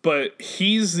 But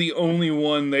he's the only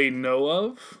one they know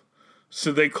of,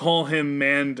 so they call him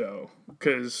Mando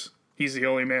because he's the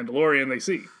only Mandalorian they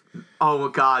see. Oh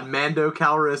my god, Mando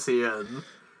Calrissian.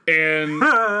 And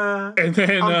and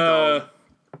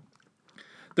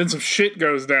then some shit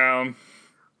goes down,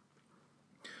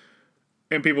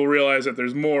 and people realize that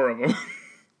there's more of them.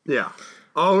 Yeah.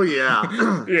 Oh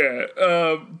yeah.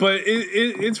 Yeah, but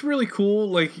it's really cool.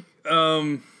 Like,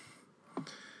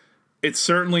 it's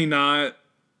certainly not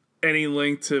any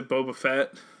link to Boba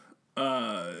Fett.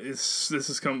 This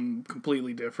is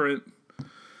completely different.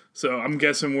 So I'm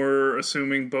guessing we're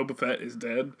assuming Boba Fett is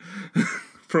dead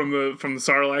from the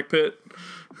Sarlacc pit.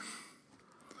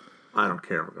 I don't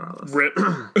care regardless. Rip.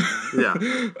 Yeah.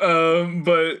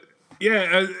 But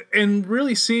yeah, and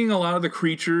really seeing a lot of the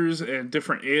creatures and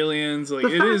different aliens, like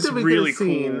The it fact is that we really get a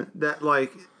scene cool. that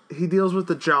like he deals with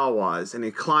the Jawas and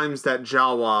he climbs that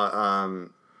Jawa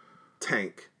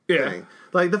tank thing.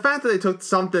 Like the fact that they took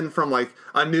something from like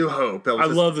A New Hope that was I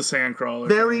just love the Sandcrawler.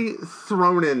 very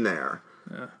thrown in there.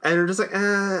 Yeah. And you're just like,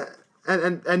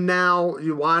 and now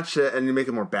you watch it and you make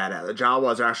it more badass. The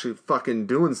Jawas are actually fucking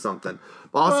doing something.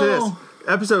 Also, Well, this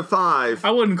episode 5.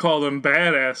 I wouldn't call them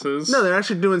badasses. No, they're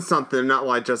actually doing something, not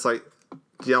like just like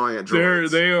yelling at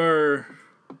droids. They are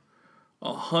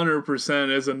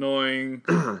 100% as annoying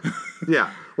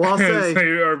Yeah. Well, I'll as say they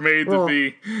are made to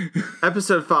be.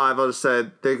 episode 5. I'll just say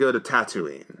they go to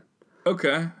Tatooine.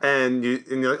 Okay. And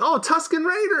you're like, oh, Tusken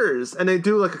Raiders, and they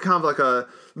do like a kind of like a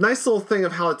nice little thing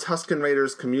of how the Tusken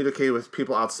Raiders communicate with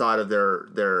people outside of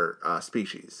their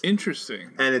species,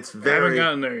 Interesting. and it's I very. haven't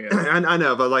gotten there yet. I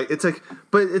know, but like it's like,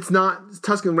 but it's not.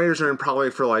 Tusken Raiders are in probably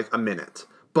for like a minute,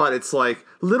 but it's like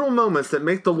little moments that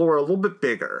make the lore a little bit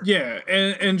bigger. Yeah,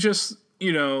 and just,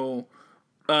 you know,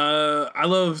 I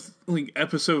love, like,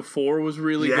 episode 4 was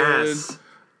really good.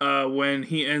 When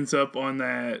he ends up on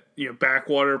that, you know,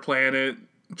 backwater planet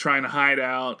trying to hide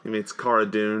out. He meets Cara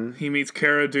Dune. He meets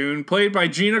Cara Dune, played by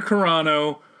Gina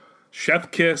Carano, Chef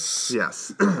Kiss.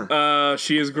 Yes.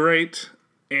 She is great.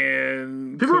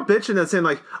 And people are bitching and saying,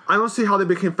 like, I don't see how they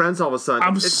became friends all of a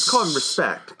sudden. It's called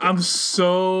respect. I'm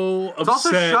so upset. It's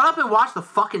also, shut up and watch the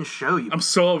fucking show, you I'm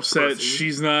so upset pussy.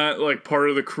 she's not, like, part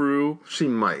of the crew. She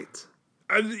might.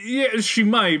 Yeah, she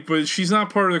might, but she's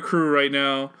not part of the crew right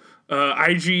now.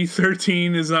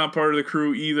 IG-13 is not part of the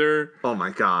crew either. Oh my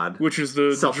god. Which is the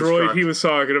droid he was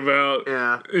talking about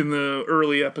in the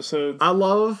early episodes. I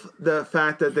love the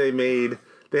fact that they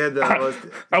had the...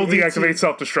 I will deactivate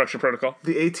self-destruction protocol.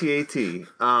 The AT-AT.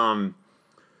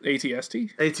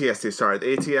 ATST? ATST, sorry.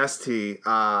 The ATST,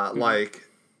 like,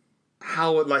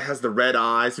 how it, like, has the red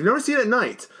eyes. You've never seen it at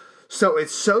night. So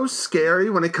it's so scary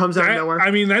when it comes out of nowhere.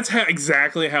 I mean, that's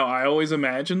exactly how I always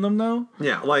imagined them, though.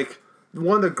 Yeah, like...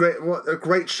 a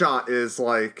great shot is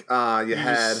like you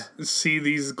had see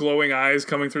these glowing eyes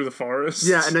coming through the forest.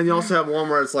 Yeah, and then you also have one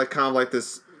where it's like kind of like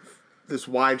this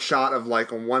wide shot of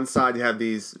like on one side you have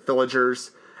these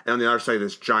villagers and on the other side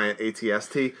this giant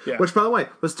ATST. Yeah. Which, by the way,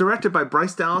 was directed by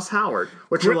Bryce Dallas Howard.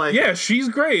 Which you're like, yeah, she's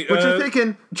great. Which you're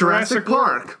thinking Jurassic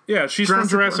Park. World. Yeah, she's from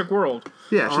Jurassic World.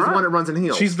 Yeah, she's the one that runs in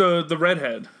heels. She's the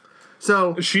redhead.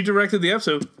 So she directed the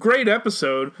episode. Great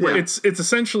episode. Yeah. It's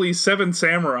essentially Seven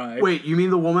Samurai. Wait, you mean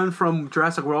the woman from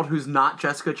Jurassic World who's not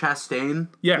Jessica Chastain?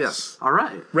 Yes. All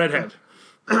right. Redhead.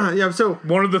 Yeah, so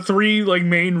one of the 3 like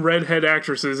main redhead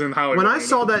actresses in Hollywood. When I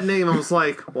saw that name, I was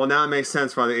like, well, now it makes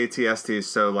sense why the ATST is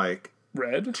so like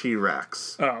red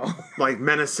T-Rex. Oh, like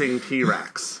menacing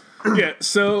T-Rex. Yeah.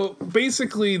 So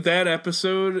basically, that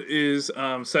episode is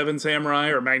Seven Samurai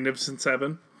or Magnificent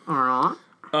Seven. All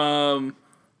right.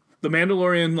 The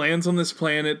Mandalorian lands on this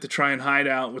planet to try and hide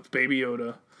out with Baby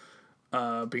Yoda,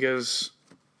 because,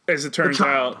 as it turns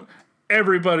out,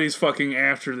 everybody's fucking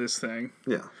after this thing.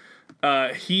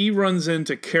 Yeah. He runs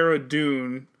into Cara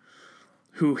Dune,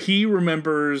 who he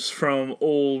remembers from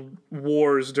old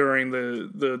wars during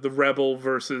the Rebel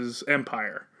versus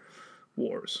Empire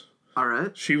wars. All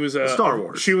right. She was a Star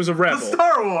Wars. She was a rebel. The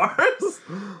Star Wars.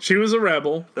 She was a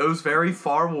rebel. Those very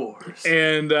far wars.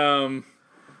 And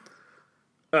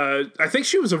I think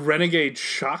she was a renegade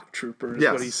shock trooper, is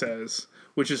what he says,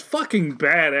 which is fucking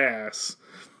badass.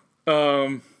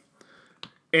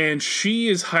 And she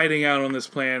is hiding out on this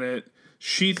planet.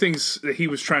 She thinks that he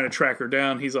was trying to track her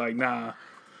down. He's like, nah.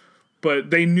 But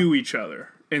they knew each other.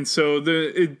 And so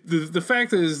the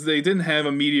fact is they didn't have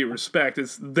immediate respect.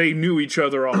 It's they knew each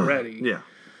other already. Yeah.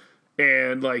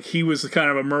 And like he was kind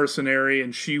of a mercenary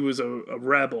and she was a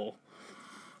rebel.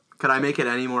 Could I make it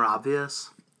any more obvious?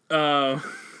 I'm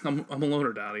a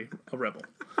loner, Dottie. A rebel.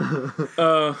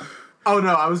 Oh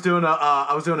no, I was doing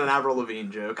an Avril Lavigne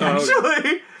joke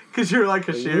actually, because you're like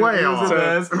a shoe. Way off.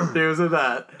 Here's a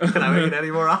that. Can I make it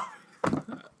any more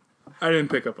obvious? I didn't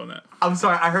pick up on that. I'm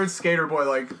sorry. I heard Skater Boy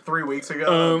like 3 weeks ago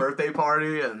at a birthday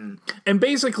party, and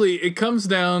basically it comes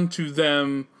down to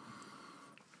them,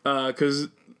 because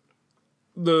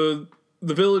the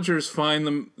villagers find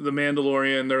the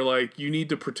Mandalorian. They're like, you need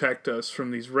to protect us from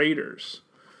these raiders.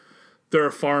 They're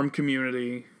a farm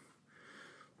community.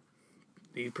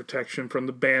 Need protection from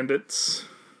the bandits.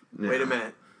 Yeah. Wait a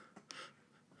minute.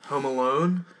 Home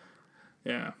Alone?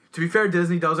 Yeah. To be fair,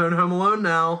 Disney does own Home Alone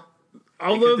now.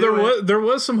 Although there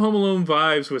was some Home Alone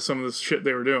vibes with some of the shit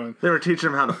they were doing. They were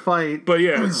teaching them how to fight. But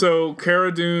yeah, so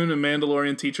Cara Dune and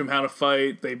Mandalorian teach them how to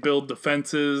fight. They build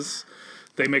defenses.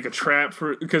 They make a trap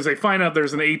because they find out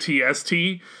there's an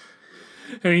ATST.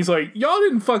 And he's like, y'all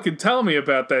didn't fucking tell me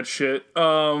about that shit.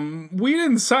 We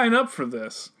didn't sign up for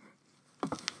this.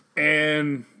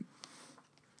 And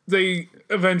the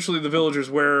villagers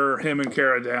wear him and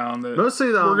Cara down.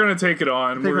 Mostly, we're gonna take it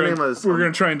on. We're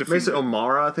gonna try and defeat it.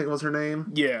 Omara, I think was her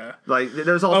name. Yeah. Like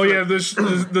there's also. Oh yeah,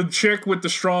 the chick with the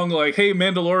strong like, hey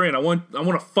Mandalorian, I want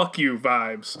to fuck you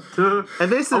vibes. And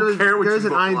basically, there's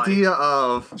an idea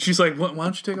of. She's like, why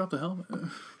don't you take off the helmet?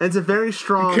 It's a very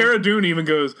strong. Cara Dune even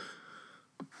goes,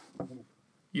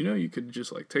 you know, you could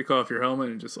just like take off your helmet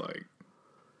and just like.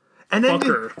 And then fuck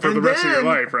her for the rest of your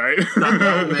life, right? And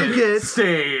then you get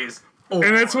stays. And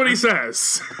that's what he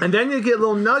says. And then you get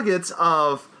little nuggets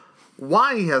of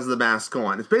why he has the mask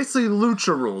on. It's basically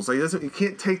lucha rules. Like you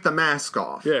can't take the mask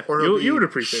off. Yeah, or you would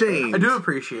appreciate shamed. that. I do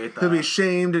appreciate that. He'll be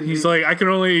shamed. And he's like,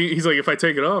 he's like, if I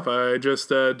take it off, I just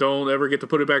don't ever get to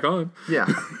put it back on. Yeah.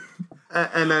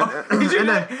 And then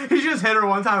he just hit her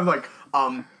one time like,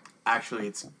 actually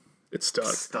it's It's stuck.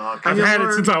 Stuck. I've had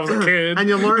it since I was a kid. And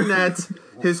you learn that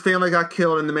his family got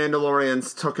killed and the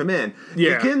Mandalorians took him in. Yeah.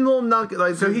 You're getting a little nugget.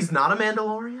 Like, So he's not a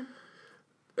Mandalorian?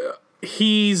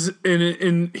 He's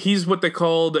he's what they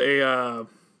called a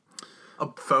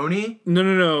phony?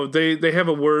 no. They have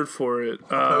a word for it.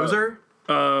 Poser?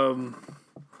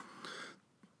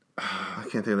 I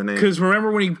can't think of the name. Because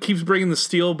remember when he keeps bringing the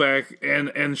steel back,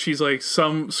 and she's like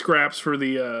some scraps for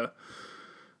the,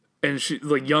 and she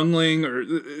like youngling, or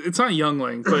it's not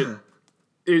youngling, but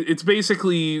it's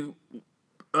basically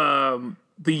the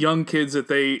young kids that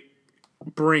they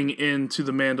bring into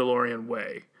the Mandalorian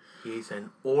way. He's an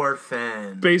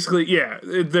orphan. Basically, yeah,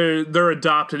 they're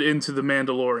adopted into the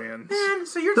Mandalorians. Man,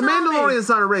 so you're The telling me- Mandalorian's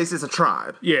not a race; it's a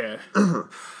tribe. Yeah,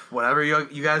 Whatever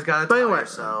you guys got to But tell anyway,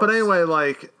 yourselves.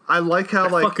 like I like how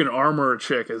like fucking armor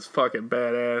chick is fucking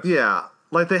badass. yeah,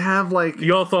 like they have like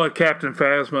Y'all thought Captain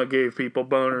Phasma gave people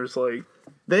boners, like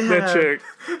they have that chick.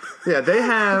 yeah they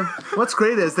have. What's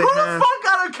great is they Who the have. fuck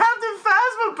got a Captain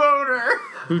Phasma boner?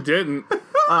 Who didn't?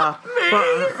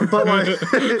 But like That's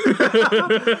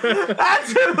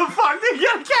who the fuck did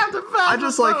get a Captain Phasma I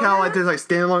just like how boner? like there's like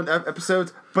standalone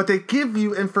episodes, but they give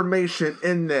you information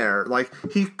in there. Like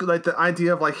the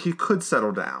idea of like he could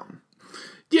settle down,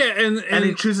 Yeah, and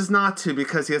he chooses not to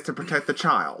because he has to protect the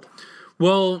child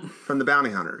well, from the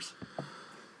bounty hunters.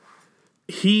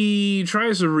 he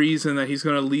tries to reason that he's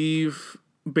going to leave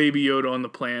Baby Yoda on the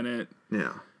planet,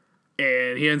 Yeah,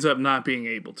 and he ends up not being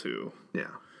able to. yeah.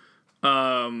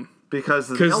 Because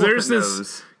the Because elephant there's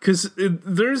this, knows.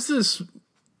 there's this,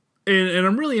 and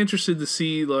I'm really interested to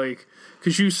see, like,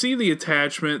 because you see the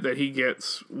attachment that he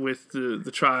gets with the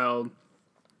child,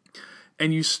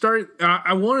 and you start,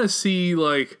 I want to see,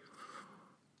 like,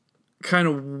 kind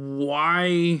of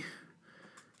why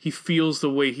he feels the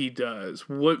way he does,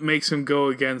 what makes him go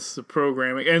against the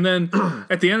programming, and then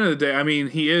at the end of the day, I mean,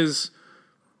 he is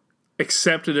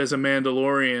accepted as a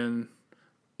Mandalorian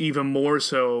even more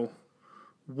so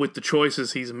with the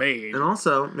choices he's made, And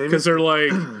also, maybe because they're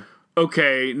like,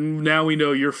 okay, now we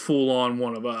know you're full on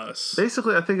one of us.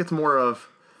 basically, I think it's more of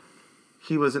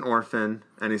he was an orphan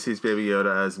and he sees Baby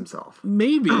Yoda as himself.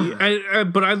 Maybe,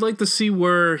 but I'd like to see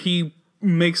where he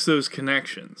makes those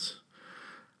connections.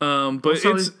 But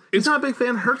So it's he's not a big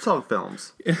fan of Herzog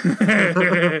films.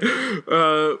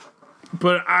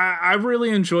 but I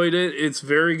really enjoyed it. It's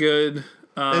very good.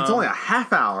 It's only a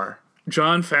half hour.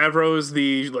 Jon Favreau is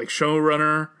the like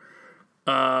showrunner,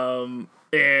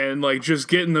 and like just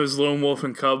getting those Lone Wolf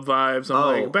and Cub vibes. I'm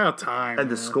like, about time. And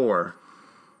the man. score.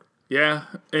 Yeah,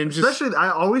 and just Especially,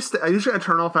 I usually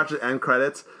turn off after the end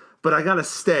credits, but I gotta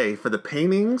stay for the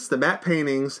paintings, the matte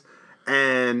paintings,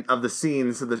 and of the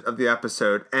scenes of the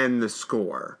episode and the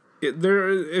score.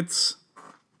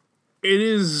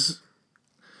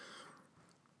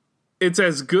 it's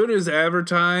as good as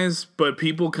advertised, but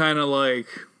people kind of like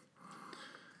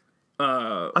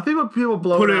I think when people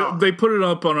blow put it it. out, They put it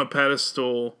up on a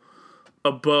pedestal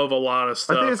above a lot of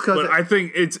stuff. it's 'cause but I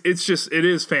think it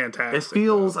is fantastic. it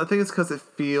feels. I think it's because it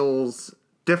feels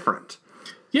different.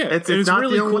 yeah, It's and not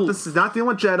really dealing cool. with this. Not dealing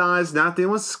with Jedis. Not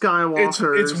dealing with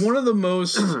Skywalkers. It's one of the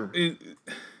most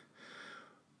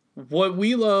what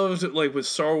we loved like with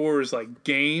Star Wars like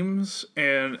games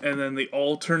and then the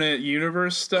alternate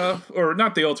universe stuff, or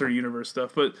not the alternate universe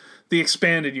stuff, but the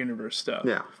expanded universe stuff.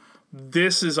 Yeah.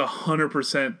 This is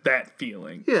 100% that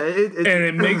feeling. Yeah. And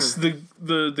it makes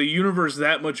the universe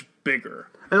that much bigger.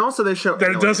 And also they show That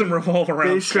aliens. it doesn't revolve around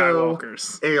They show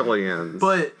Skywalkers. aliens.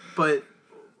 But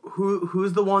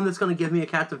who's the one that's going to give me a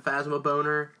Captain Phasma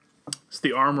boner? It's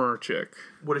the armorer chick.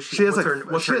 What is she? She has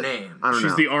what's her name? I don't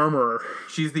She's know. the armorer.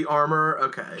 She's the armor.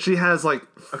 Okay. She has like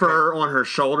fur on her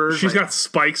shoulders. She's like, got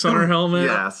spikes on her helmet.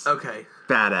 yes. Okay.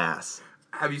 Badass.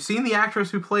 Have you seen the actress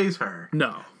who plays her?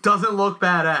 No. Doesn't look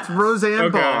badass. Roseanne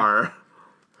Okay. Barr.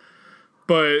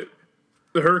 But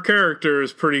her character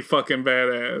is pretty fucking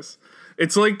badass.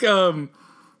 It's like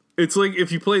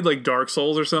if you played like Dark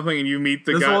Souls or something and you meet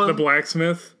the This guy, one? the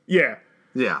blacksmith. Yeah.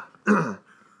 Yeah.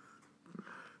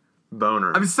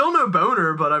 Boner. I mean, still no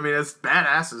boner, but I mean, it's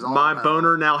badass as all. My hell.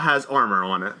 boner now has armor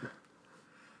on it.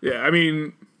 Yeah, I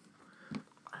mean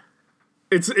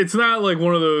it's not like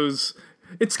one of those.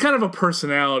 It's kind of a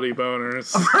personality boner.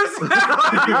 It's, Wayne,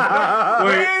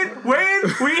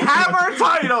 we have our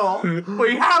title.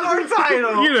 We have our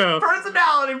title. You know.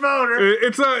 Personality boner.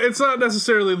 it's not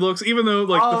necessarily looks, even though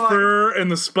like Oh the my- fur and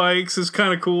the spikes is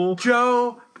kind of cool.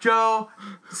 Joe,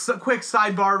 quick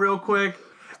sidebar real quick.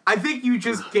 I think you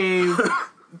just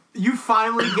you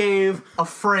finally gave a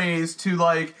phrase to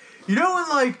like, you know when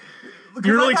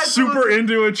You're I've like had super someone-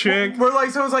 into a chick. Where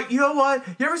like someone's like, you know what?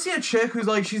 You ever see a chick who's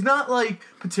like, she's not like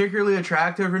particularly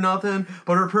attractive or nothing,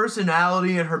 but her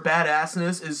personality and her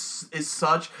badassness is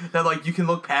such that like you can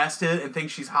look past it and think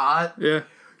she's hot. Yeah.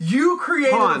 You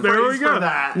created Hold on. a There phrase we go. for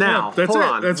that. Now, Yeah, that's hold it.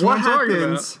 on. That's what what I'm talking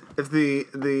happens if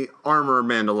the armor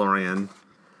Mandalorian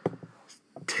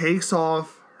takes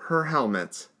off her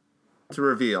helmet to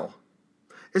reveal?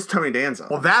 It's Tony Danza.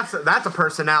 Well, that's a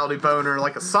personality boner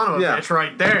like a son of a Yeah. bitch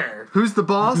right there. Who's the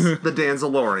boss? The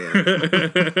Danzalorian.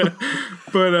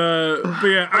 But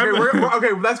yeah,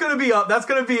 Okay, that's gonna be a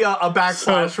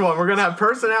backslash one. We're gonna have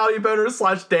personality boner /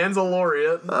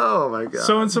 Danzalorian, Oh my god.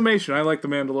 so in summation, I like the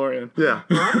Mandalorian. yeah.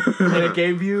 and it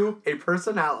gave you a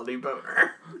personality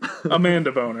boner.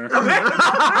 Amanda Boner.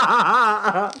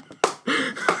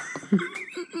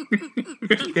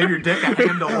 Gave your dick a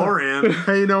Mandalorian.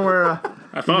 Hey, you know where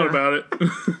I thought about it.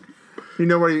 you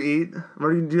know where you eat?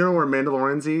 Do you know where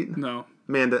Mandalorians eat? No,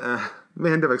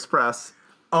 Mando Express.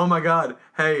 Oh my god.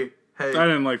 Hey. I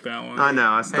didn't like that one. I know.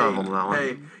 I stumbled on that one.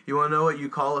 Hey, you wanna know what you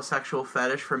call a sexual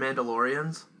fetish for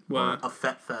Mandalorians? What? A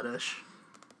fet fetish.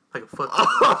 Like a foot.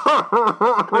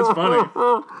 That's funny.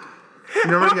 You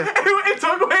know where they get, It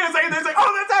took away a second. It's like,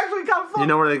 oh, that's actually kind of fun. you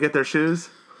know where they get their shoes?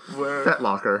 Where? Fet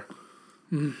Locker.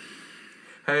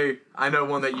 Hey, I know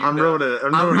one that you I'm know. ruining it.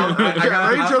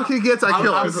 Every joke he gets, I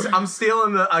kill him. I'm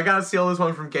stealing I gotta steal this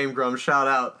one from Game Grumps. Shout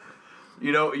out.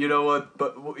 You know what?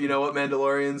 But you know what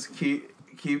Mandalorians keep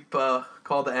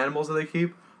called the animals that they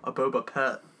keep? A Boba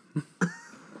Pet.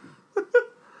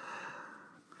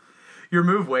 Your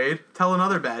move, Wade. Tell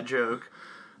another bad joke.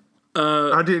 Do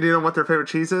you know what their favorite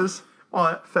cheese is?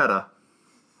 What? Feta.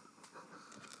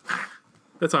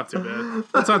 That's not too bad.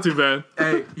 That's not too bad.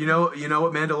 Hey, you know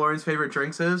what Mandalorian's favorite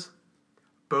drinks is?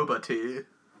 Boba tea.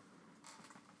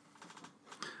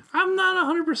 I'm not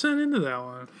 100% into that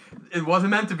one. It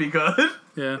wasn't meant to be good.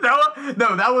 Yeah.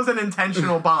 No, that was an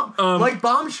intentional bomb. Like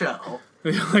Bombshell.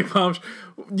 Like bombs.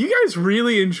 You guys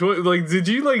really enjoy? Like, did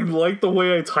you like the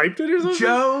way I typed it or something?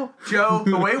 Joe,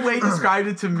 the way Wade described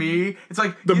it to me, it's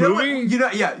like The you know movie?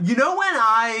 What, you know when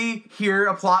I hear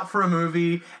a plot for a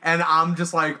movie and I'm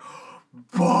just like,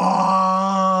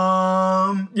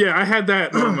 bomb. Yeah, I had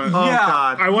that moment. Oh, Yeah.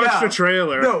 God. I watched yeah. the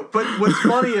trailer. No, but what's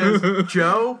funny is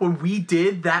Joe, when we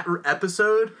did that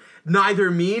episode, neither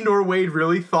me nor Wade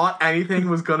really thought anything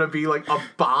was gonna be like a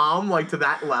bomb, like to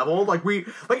that level. Like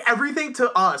everything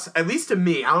to us, at least to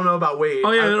me. I don't know about Wade.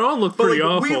 Oh yeah, it all looked But pretty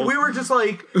like, awful. we were just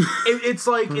like, it's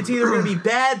like it's either gonna be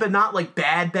bad, but not like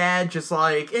bad. Just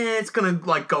like it's gonna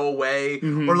like go away,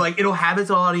 or like it'll have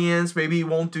its audience. Maybe it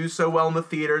won't do so well in the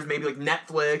theaters. Maybe like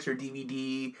Netflix or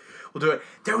DVD will do it.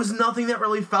 There was nothing that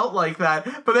really felt like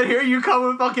that. But then here you come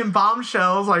with fucking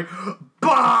bombshells, like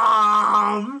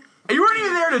bomb. And you weren't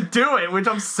even there to do it, which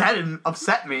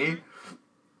upset me.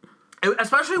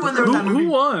 Especially when there was that movie. Who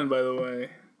won, by the way,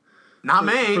 Not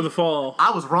me. for the fall?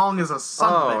 I was wrong as a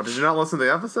son of a bitch. Did you not listen to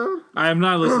the episode? I have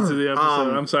not listened to the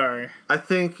episode. I'm sorry. I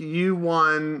think you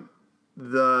won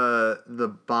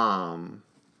the bomb.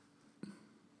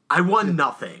 I won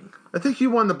nothing. I think you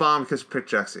won the bomb because you picked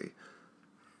Jexy.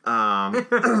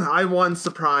 I won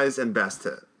surprise and best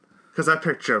hit because I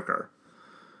picked Joker.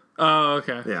 Oh,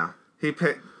 okay. Yeah, he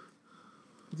picked.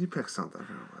 You picked something. I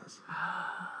forget what it was.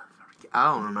 I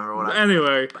don't remember what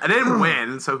Anyway, I didn't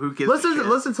win, so who gives a shit?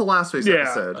 Listen to last week's yeah.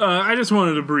 episode. I just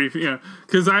wanted to brief,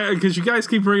 because you guys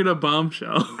keep bringing up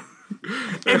Bombshell.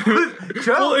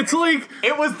 Joe, Well, it's like,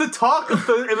 it was the talk of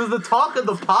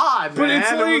the pod, but man.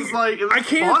 it's It was I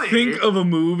can't funny. think of a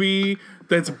movie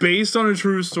that's based on a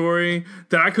true story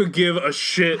that I could give a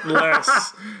shit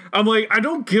less. I'm like, I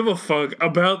don't give a fuck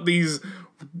about these,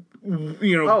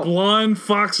 blonde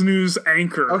Fox News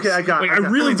anchors. Okay, I got it. I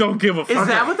really don't give a fuck. Is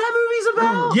that what that movie's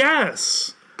about?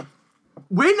 Yes.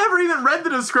 We never even read the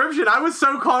description. I was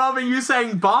so caught up in you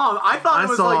saying bomb. I thought it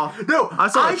was I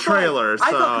saw the trailer,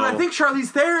 I think Charlize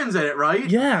Theron's in it, right?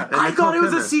 Yeah. I thought it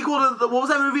was a Nicole Kidman. sequel to what was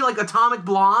that movie, like Atomic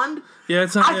Blonde? Yeah,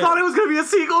 it's not. I thought it was going to be a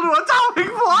sequel to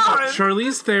Atomic Blonde.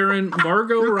 Charlize Theron,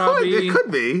 Margot Robbie, It could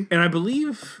be. and I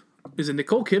believe, is it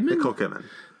Nicole Kidman? Nicole Kidman.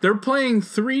 They're playing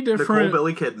three Nicole different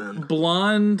Billy Kidman.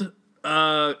 blonde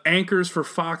anchors for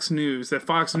Fox News that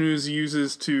Fox News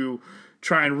uses to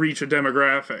try and reach a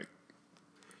demographic.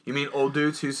 You mean old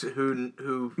dudes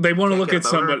who They want to can't look get at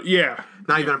a boner? somebody. Yeah.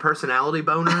 Not even a personality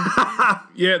boner?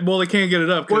 Yeah, well, they can't get it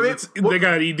up Well, because well- they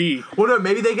got ED. Well, no,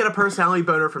 maybe they get a personality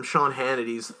boner from Sean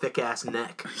Hannity's thick-ass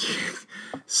neck.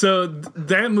 So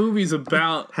that movie's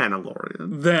about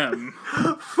Hannah-Lorian. them.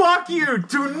 Fuck you!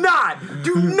 Do not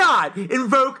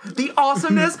invoke the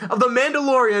awesomeness of the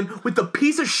Mandalorian with the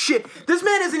piece of shit. This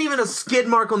man isn't even a skid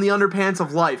mark on the underpants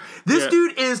of life. This Yeah.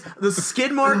 dude is the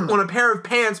skid mark on a pair of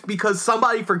pants because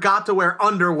somebody forgot to wear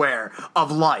underwear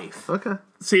of life. Okay.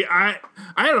 See, I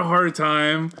had a hard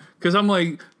time because I'm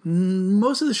like,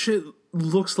 most of the shit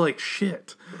looks like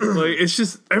shit. Like, it's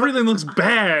just, everything looks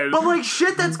bad. But like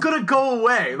shit that's gonna go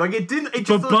away. Like it didn't. It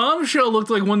just But Bombshell looked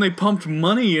like one they pumped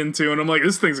money into, and I'm like,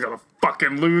 this thing's gonna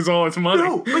fucking lose all its money.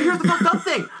 No, but here's the fucked up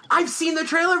thing. I've seen the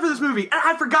trailer for this movie, and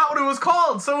I forgot what it was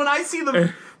called. So when I see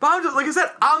the bomb, like I said,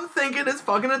 I'm thinking it's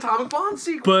fucking Atomic Bomb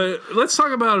sequel. But let's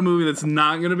talk about a movie that's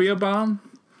not gonna be a bomb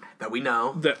That we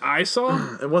know. that I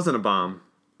saw. It wasn't a bomb.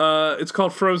 It's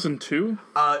called Frozen 2.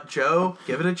 Joe,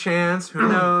 give it a chance. Who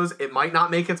knows? It might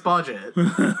not make its budget.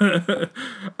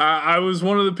 I was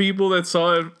one of the people that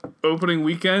saw it opening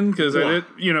weekend because I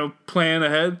did, plan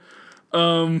ahead.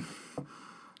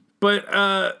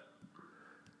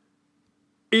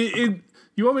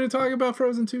 You want me to talk about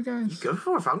Frozen 2, guys? Good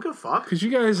for if I'm good fuck. Because you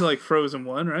guys like Frozen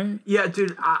 1, right? Yeah,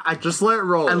 dude, I Just let it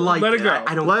roll. I like Let it go.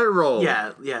 I don't Let it roll.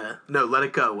 Yeah. No, let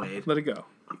it go, Wade. Let it go.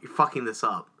 You're fucking this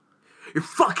up. You're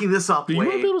fucking this up, Do you want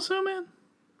to Wade. build a snowman?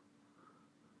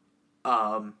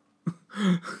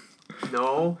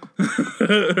 No.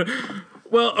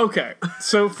 Well, okay.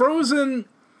 So Frozen,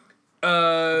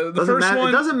 the Doesn't first matter. one.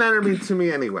 It doesn't matter to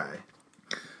me anyway.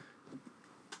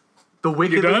 The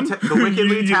wickedly, done? the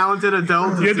wickedly talented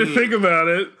adult. You had to disease. think about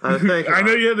it. I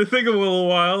know you had to think of it a little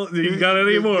while. You got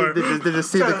any more? Did you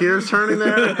see the gears turning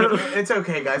there? It's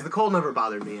okay, guys. The cold never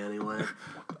bothered me anyway.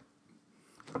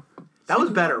 That was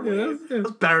better, Wade. That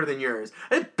was better than yours.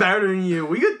 It's better than you.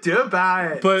 We could do about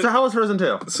it. But So how was Frozen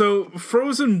 2? so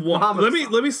Frozen 1. Mama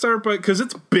Let me start by because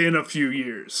it's been a few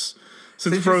years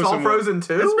since Since Frozen you saw 1. Frozen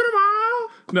 2? It's been a while.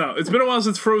 No, it's been a while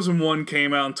since Frozen 1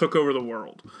 came out and took over the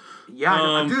world. Yeah,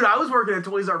 I know. Dude, I was working at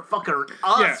Toys R Fucking Us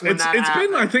Yeah, when it's that been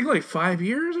happened. I think like 5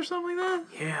 years or something like that.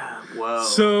 Yeah, whoa.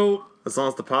 So As long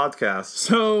as the podcast.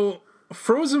 So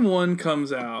Frozen 1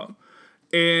 comes out,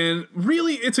 and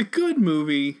really it's a good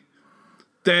movie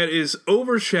that is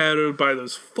overshadowed by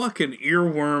those fucking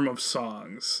earworm of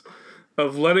songs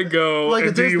of Let It Go Like a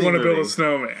and Do You Disney Want to Build a movie.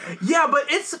 Snowman. Yeah, but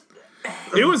it's...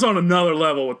 It was on another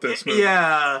level with this movie.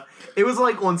 Yeah. It was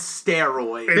like on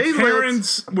steroids. And They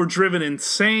parents were driven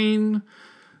insane.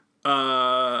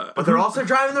 But they're also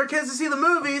driving their kids to see the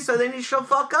movie, so they need to show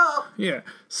fuck up. Yeah.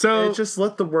 So It just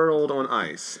let the world on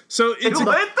ice. it's a,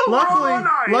 Let the world on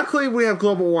ice. Luckily, we have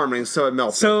global warming, so it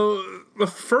melts. So the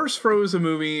first Frozen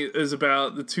movie is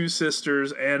about the two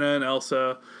sisters, Anna and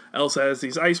Elsa. Elsa has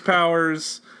these ice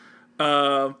powers,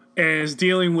 and is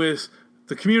dealing with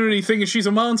the community thinking she's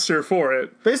a monster for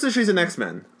it. Basically, she's an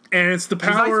X-Men. And it's the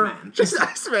power, Iceman. She's an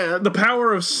X-Men. the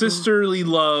power of sisterly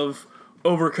love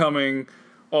overcoming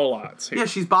all odds. Here. Yeah,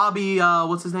 she's Bobby,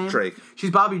 what's his name? Drake.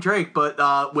 She's Bobby Drake, but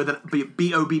with a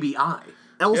B-O-B-B-I.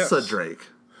 Elsa Yes. Drake.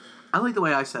 I like the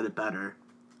way I said it better.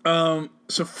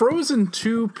 So Frozen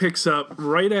 2 picks up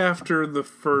right after the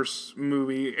first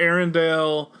movie.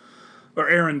 Arendelle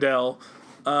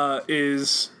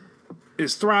is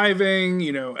thriving.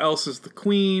 You know, Elsa's the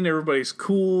queen. Everybody's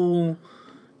cool.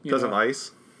 Does have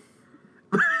ice.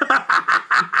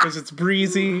 Because it's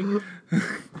breezy.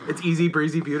 It's easy,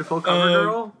 breezy, beautiful, cover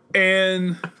girl.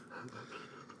 And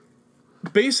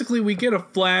basically, we get a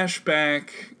flashback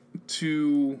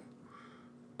to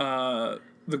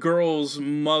the girl's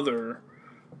mother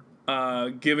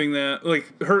giving that,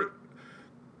 like, her.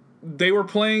 They were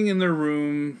playing in their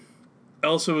room.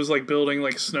 Elsa was like building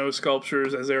like snow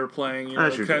sculptures as they were playing. You know,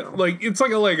 As you do. like it's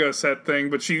like a Lego set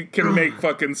thing, but she can make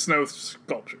fucking snow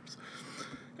sculptures.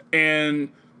 And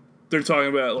they're talking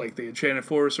about like the Enchanted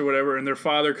Forest or whatever, and their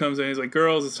father comes in. He's like,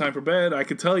 "Girls, it's time for bed. I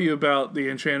could tell you about the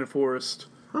Enchanted Forest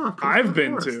I've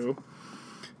been to."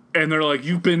 And they're like,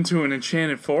 "You've been to an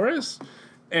Enchanted Forest?"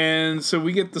 And so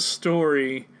we get the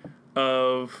story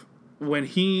of when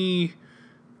he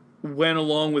went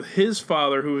along with his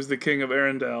father, who was the king of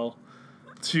Arendelle,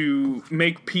 to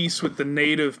make peace with the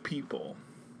native people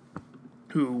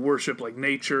who worship like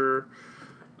nature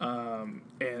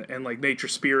and like nature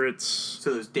spirits,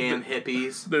 So those damn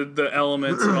hippies. the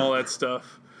elements and all that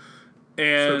stuff. Smoking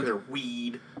And their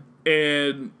weed.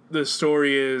 and the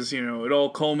story is, you know, it all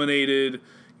culminated,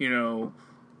 you know,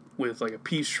 with like a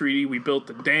peace treaty. We built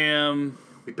the dam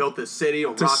We built this city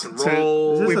on To- rock and to-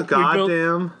 roll. Is this We- a we built-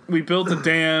 goddamn? We built a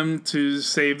dam to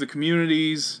save the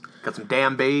communities, Got some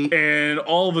damn bait. and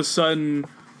all of a sudden,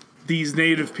 these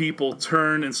native people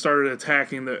turned and started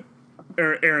attacking the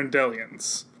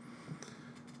Arendelians.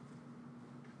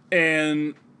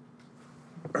 And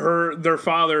their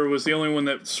father was the only one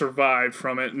that survived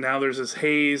from it. Now there's this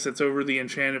haze that's over the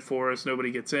enchanted forest.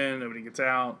 Nobody gets in, nobody gets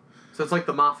out. So it's like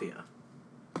the mafia.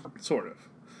 Sort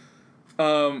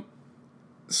of.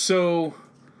 So,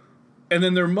 and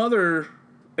then their mother,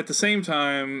 at the same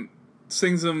time,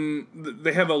 sings them.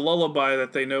 They have a lullaby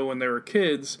that they know when they were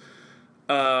kids,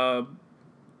 where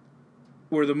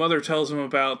the mother tells them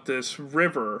about this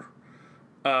river,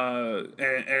 and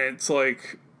it's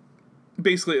like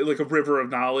basically like a river of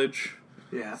knowledge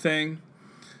Yeah. thing.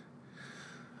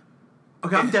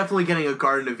 Okay, I'm definitely getting a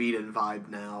Garden of Eden vibe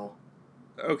now.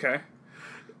 Okay,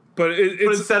 but But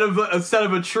it's instead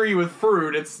of a tree with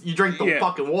fruit, it's you drink the Yeah.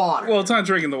 fucking water. well, it's not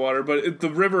drinking the water, but the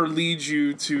river leads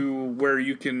you to where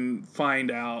you can find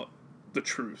out the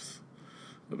truth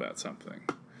about something.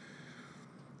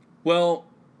 Well,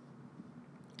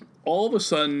 all of a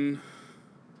sudden,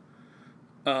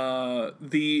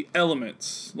 the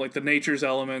elements, like the nature's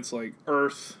elements, like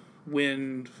earth,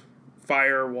 wind,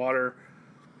 fire, water,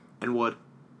 and wood.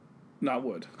 not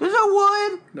wood, There's no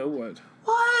wood. no wood,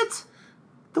 What?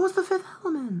 That was the fifth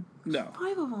element. no.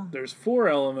 5 of them. There's 4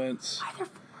 elements, Why are there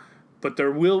 4? but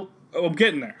there will. Oh, I'm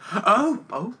getting there.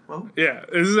 Oh. Yeah,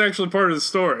 this is actually part of the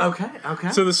story. Okay.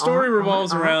 So the story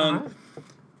revolves alright. around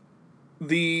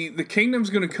the kingdom's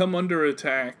going to come under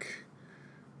attack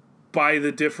by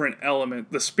the different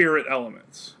element, the spirit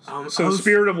elements. So the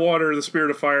spirit of water, the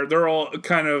spirit of fire, they're all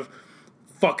kind of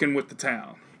fucking with the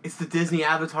town. It's the Disney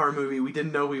Avatar movie we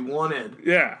didn't know we wanted.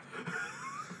 Yeah.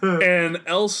 And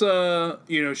Elsa,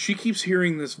 she keeps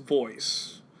hearing this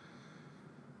voice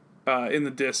in the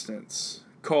distance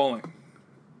calling.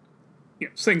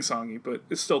 Sing-songy, but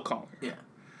it's still calling. Yeah.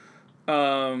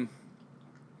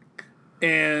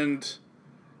 And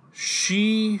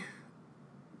she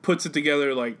puts it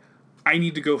together like, I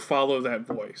need to go follow that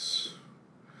voice.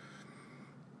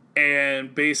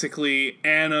 And basically,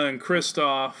 Anna and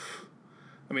Kristoff,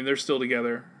 they're still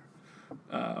together.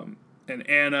 And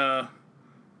Anna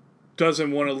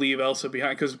doesn't want to leave Elsa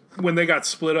behind, because when they got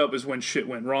split up is when shit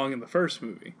went wrong in the first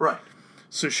movie. Right.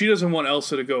 So she doesn't want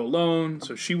Elsa to go alone,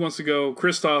 so she wants to go.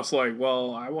 Kristoff's like,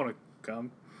 well, I want to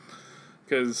come.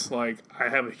 Because, I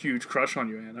have a huge crush on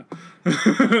you, Anna.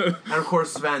 And of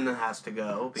course Sven has to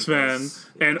go. Sven. Because,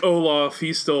 And Olaf,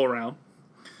 he's still around.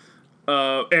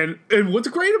 And what's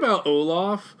great about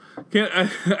Olaf,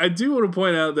 I do want to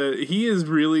point out that he has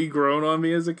really grown on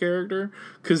me as a character.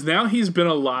 Because now he's been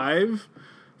alive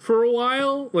for a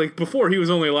while. Like, before he was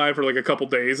only alive for, a couple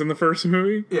days in the first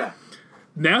movie. Yeah.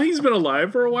 Now he's been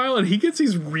alive for a while, and he gets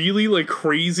these really,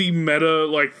 crazy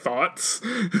meta, thoughts.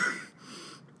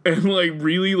 And,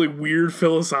 really, weird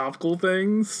philosophical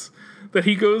things that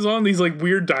he goes on. These,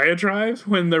 weird diatribes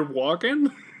when they're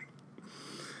walking.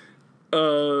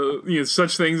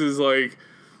 Such things as,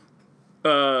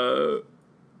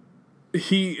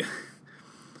 he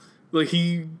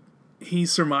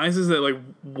surmises that,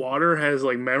 water has,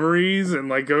 memories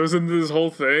and, goes into this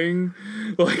whole thing,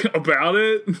 about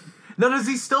it. Now, does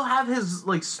he still have his,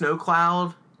 snow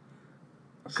cloud?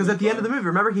 Because at the end of the movie,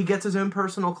 remember, he gets his own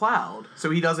personal cloud, so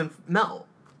he doesn't melt.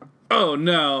 Oh,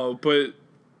 no, but,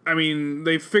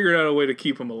 they figured out a way to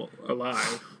keep him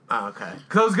alive. Oh, okay.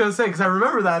 Because I was going to say, because I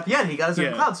remember that at the end, he got his own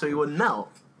Yeah. cloud so he wouldn't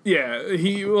melt. Yeah,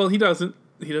 he doesn't.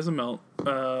 He doesn't melt.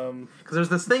 Because there's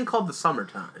this thing called the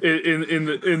summertime.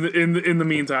 In the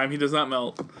meantime, he does not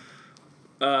melt.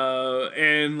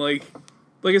 And like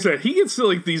I said, he gets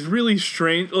to these really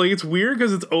strange. It's weird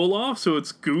because it's Olaf, so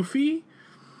it's goofy.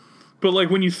 But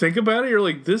when you think about it, you're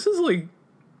like, this is one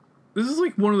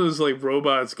of those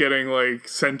robots getting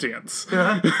sentience.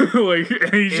 Yeah.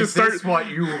 And he just starts. Is this what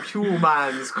you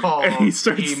humans call And he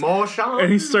starts- emotion?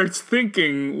 And he starts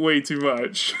thinking way too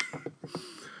much.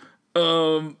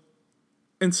 And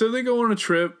so they go on a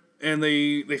trip, and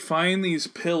they find these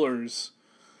pillars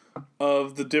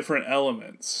of the different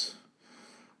elements.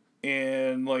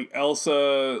 And,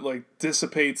 Elsa,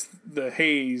 dissipates the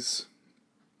haze,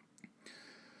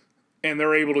 and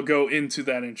they're able to go into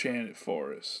that enchanted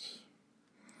forest.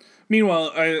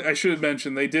 Meanwhile, I should have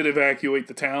mentioned, they did evacuate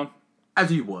the town.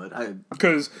 As you would.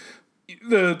 Because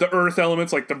the earth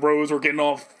elements, the roads were getting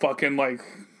all fucking,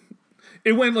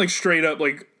 it went, straight up,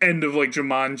 end of,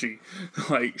 Jumanji.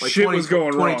 Shit was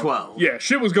going wrong. 2012. Yeah,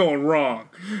 shit was going wrong.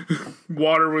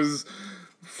 Water was,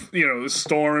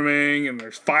 storming, and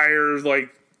there's fires,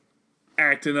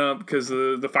 acting up because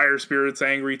the fire spirit's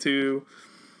angry, too.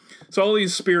 So all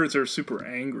these spirits are super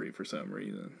angry for some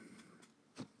reason.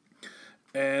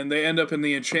 And they end up in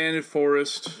the Enchanted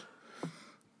Forest.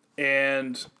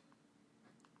 And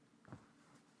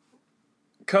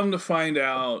come to find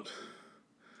out,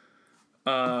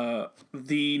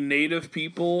 the native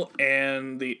people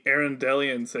and the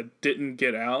Arendelians that didn't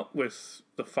get out with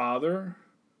the father,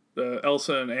 the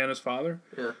Elsa and Anna's father,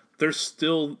 they're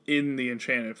still in the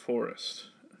Enchanted Forest.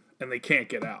 And they can't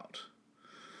get out.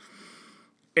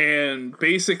 And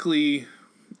basically,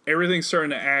 everything's starting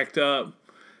to act up.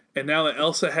 And now that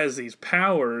Elsa has these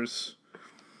powers,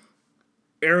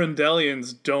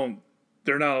 Arendelians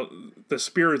the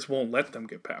spirits won't let them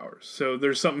get powers. So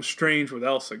there's something strange with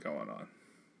Elsa going on.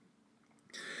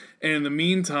 And in the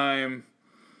meantime,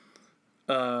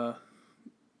 Elsa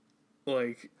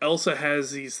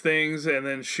has these things, and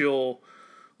then she'll,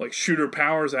 shoot her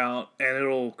powers out, and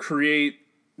it'll create,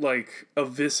 a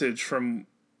visage from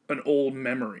an old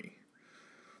memory.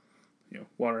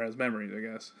 Water has memories, I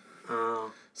guess.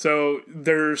 Oh. So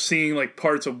they're seeing,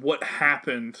 parts of what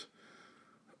happened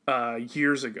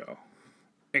years ago.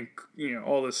 And,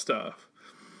 all this stuff.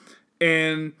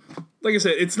 And, like I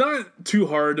said, it's not too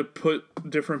hard to put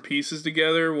different pieces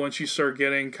together once you start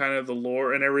getting kind of the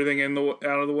lore and everything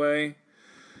out of the way.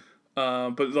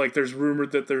 But, there's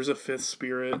rumored that there's a fifth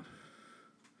spirit.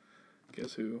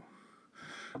 Guess who?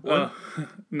 No.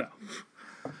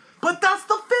 But that's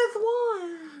the fifth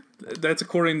one! That's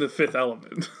according to the Fifth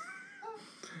Element.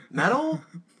 Metal?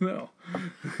 No.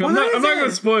 I'm not going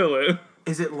to spoil it.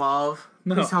 Is it love?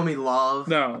 No. Please tell me love.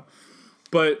 No.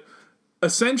 But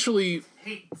essentially,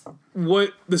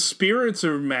 what the spirits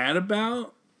are mad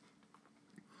about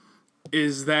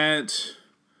is that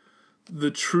the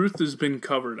truth has been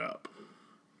covered up.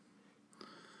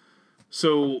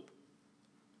 So,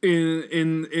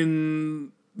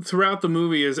 in throughout the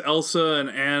movie, as Elsa and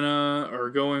Anna are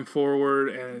going forward,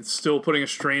 and it's still putting a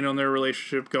strain on their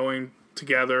relationship going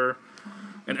together,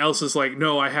 and Elsa's like,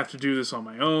 no, I have to do this on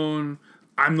my own.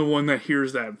 I'm the one that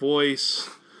hears that voice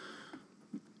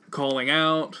calling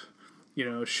out.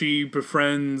 She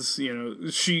befriends,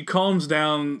 she calms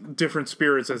down different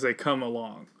spirits as they come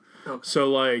along. Okay.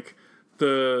 So,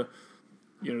 the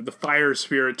fire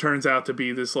spirit turns out to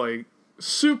be this,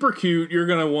 super cute. You're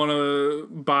going to want to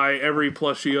buy every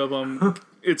plushie of them.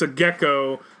 It's a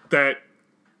gecko that,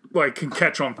 can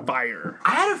catch on fire.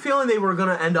 I had a feeling they were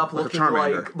going to end up looking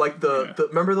like the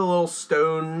remember the little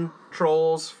stone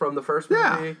trolls from the first movie?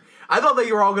 Yeah. I thought that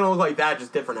you were all going to look like that,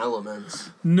 just different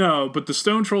elements. No, but the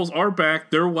stone trolls are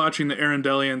back. They're watching the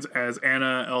Arendelians as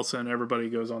Anna, Elsa, and everybody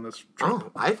goes on this trip.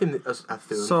 Oh, I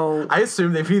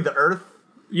assume they'd be the Earth.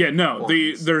 Yeah, no.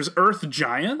 There's Earth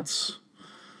giants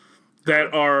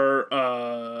that are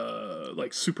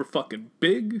super fucking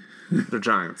big. They're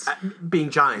giants. Being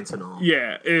giants and all.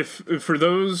 Yeah, if for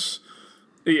those,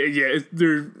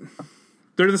 they're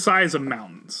the size of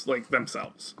mountains,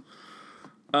 themselves.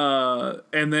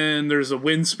 And then there's a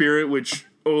wind spirit, which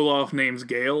Olaf names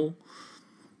Gale.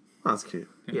 Oh, that's cute.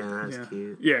 Yeah, that's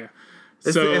cute. Yeah.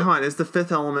 Is the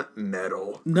fifth element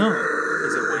metal? No.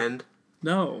 Is it wind?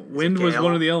 No. Wind was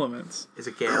one of the elements. Is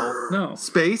it gale? No.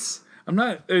 Space? I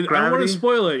don't want to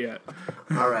spoil it yet.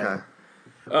 All right.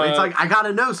 Okay. It's I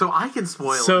gotta know so I can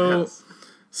spoil it.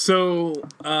 So,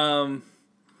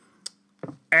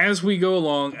 as we go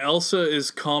along, Elsa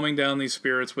is calming down these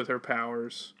spirits with her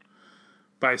powers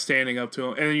by standing up to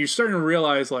them. And you're starting to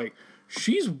realize,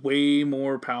 she's way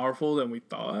more powerful than we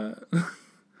thought.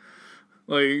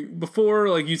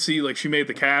 Before, you see, she made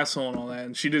the castle and all that,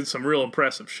 and she did some real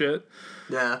impressive shit.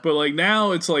 Yeah. But,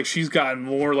 now it's she's gotten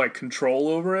more, control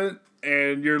over it.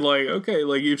 And you're okay,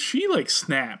 if she,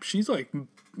 snaps, she's,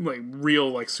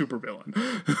 real, supervillain.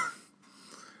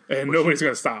 And nobody's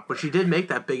gonna stop her. But she did make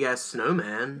that big-ass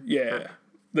snowman. Yeah.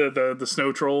 The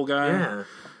snow troll guy. Yeah.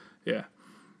 Yeah.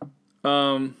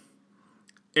 And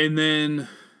then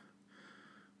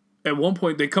at one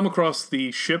point they come across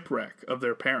the shipwreck of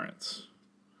their parents,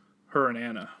 her and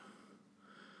Anna.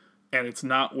 And it's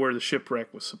not where the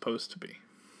shipwreck was supposed to be.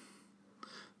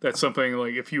 That's something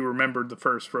if you remembered the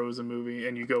first Frozen movie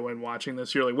and you go in watching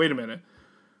this, you're like, wait a minute.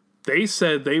 They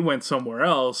said they went somewhere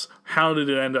else. How did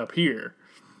it end up here?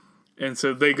 And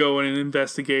so they go in and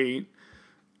investigate.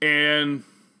 And,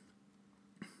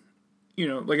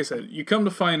 like I said, you come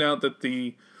to find out that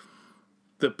the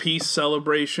peace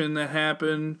celebration that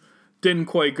happened didn't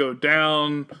quite go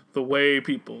down the way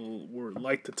people were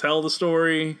like to tell the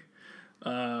story.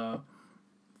 They're,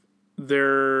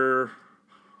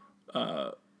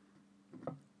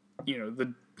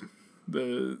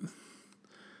 the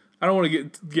I don't want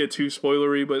to get too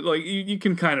spoilery, but you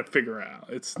can kind of figure out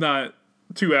it's not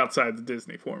too outside the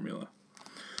Disney formula.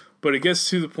 But it gets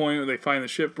to the point where they find the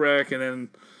shipwreck, and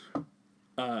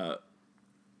then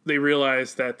they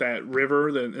realize that river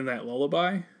in that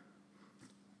lullaby,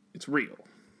 it's real.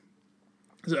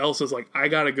 So Elsa's like, I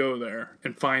gotta go there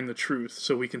and find the truth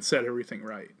so we can set everything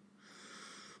right.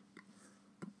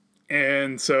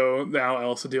 And so now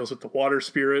Elsa deals with the water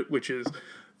spirit, which is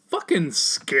fucking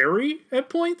scary at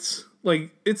points.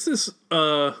 Like, it's this,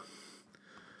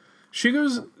 she's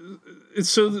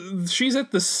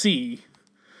at the sea,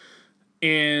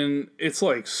 and it's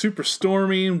like super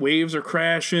stormy, and waves are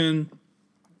crashing,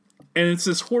 and it's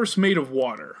this horse made of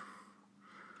water.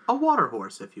 A water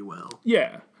horse, if you will.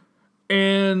 Yeah.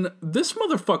 And this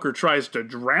motherfucker tries to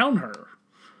drown her.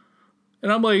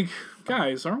 And I'm like,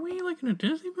 guys, aren't we like in a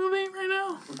Disney movie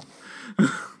right now?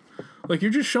 Like,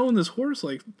 you're just showing this horse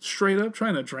like straight up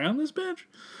trying to drown this bitch?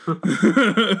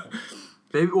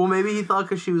 Maybe he thought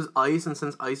because she was ice, and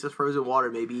since ice is frozen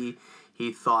water, maybe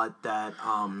he thought that...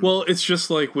 Well, it's just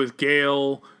like with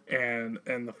Gale and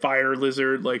the fire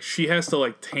lizard, like, she has to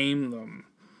like tame them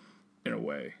in a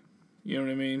way. You know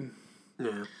what I mean?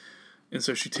 Yeah. And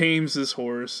so she tames this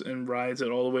horse and rides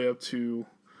it all the way up to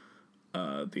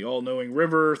the all-knowing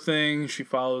river thing. She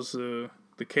follows the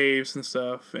caves and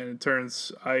stuff, and it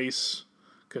turns ice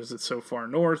because it's so far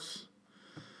north.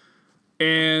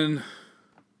 And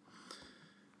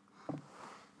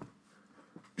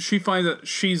she finds that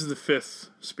she's the fifth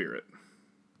spirit,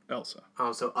 Elsa.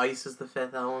 Oh, so ice is the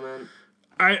fifth element?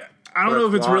 I don't know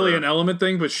if it's water. really an element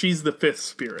thing, but she's the fifth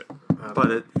spirit. But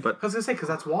I was gonna say, because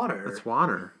that's water. it's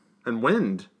water and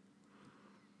wind,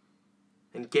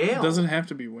 And gale. It doesn't have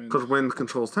to be wind. because wind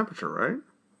controls temperature, right?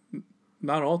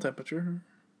 Not all temperature.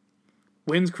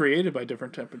 Wind's created by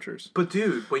different temperatures. But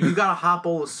dude, when you got a hot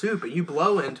bowl of soup and you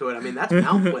blow into it, I mean, that's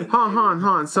mouth wind.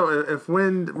 Han. So if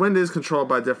wind is controlled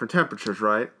by different temperatures,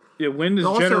 right? Yeah, wind is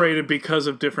Also- generated because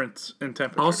of difference in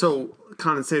temperature. Also,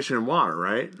 condensation in water,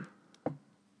 right?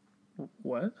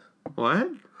 What?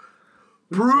 What?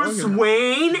 Bruce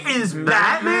Wayne is What are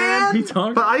Batman? you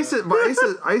talking But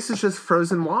about? ice is just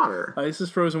frozen water. Ice is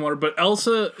frozen water, but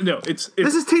Elsa, no, it's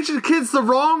This is teaching kids the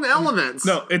wrong elements.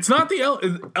 no, it's not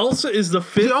Elsa is the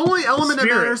fifth. The only element that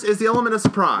spirit. matters is the element of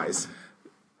surprise.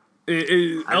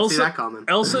 see that coming.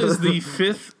 Elsa is the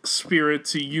fifth spirit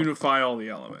to unify all the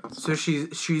elements. So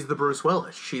she's the Bruce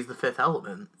Willis. She's the fifth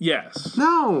element. Yes.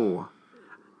 No.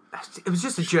 It was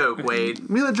just a joke, Wade.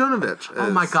 Mila Jovovich. Oh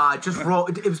my god, just roll.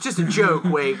 It was just a joke,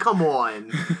 Wade. Come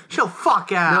on. Chill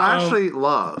fuck out. No, actually,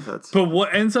 love. That's But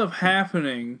what ends up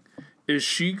happening is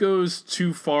she goes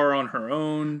too far on her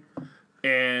own,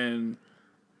 and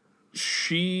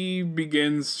she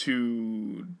begins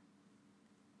to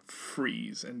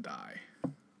freeze and die.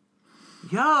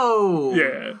 Yo.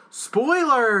 Yeah.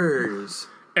 Spoilers.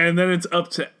 And then it's up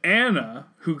to Anna,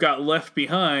 who got left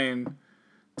behind,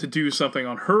 to do something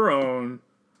on her own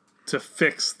to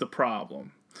fix the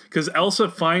problem. Because Elsa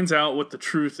finds out what the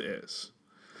truth is.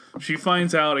 She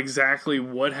finds out exactly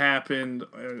what happened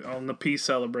on the peace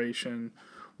celebration,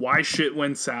 why shit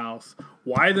went south,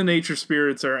 why the nature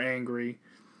spirits are angry.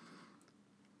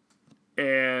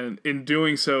 And in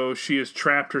doing so, she has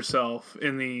trapped herself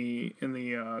in the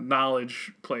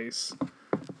knowledge place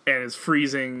and is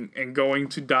freezing and going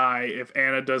to die if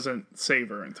Anna doesn't save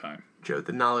her in time. Joe,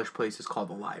 the knowledge place is called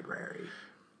the library.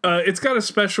 It's got a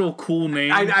special cool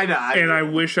name. I know. And I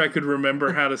wish I could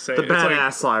remember how to say the it.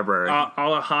 badass library. It's like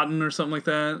Alahotten or something like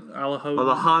that.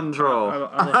 Alejandro.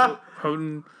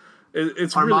 Alahotten.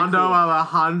 It's Armando really cool.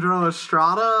 Alejandro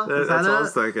Estrada? Is That's that what I it?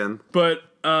 was thinking. But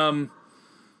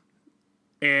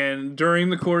and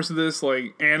during the course of this,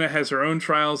 like, Anna has her own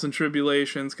trials and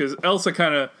tribulations, because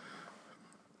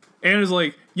Anna's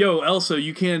like, yo, Elsa,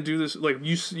 you can't do this. Like,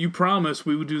 you promised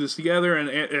we would do this together.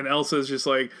 And Elsa's just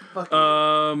like, yeah,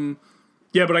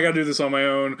 but I gotta do this on my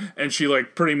own. And she,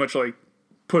 like, pretty much, like,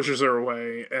 pushes her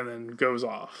away and then goes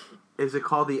off. Is it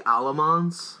called the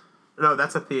Alamans? No,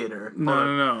 that's a theater.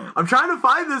 No. I'm trying to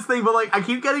find this thing, but, like, I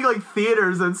keep getting, like,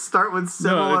 theaters that start with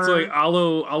similar... No, it's like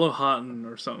Alohatten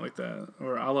or something like that.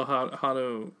 Or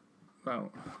Alohado...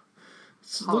 No.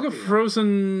 Look at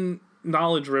Frozen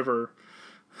Knowledge River.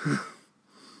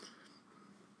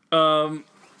 And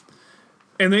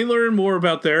they learn more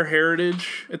about their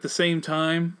heritage at the same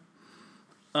time.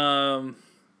 And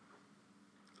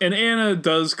Anna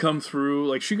does come through.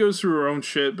 Like, she goes through her own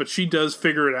shit, but she does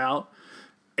figure it out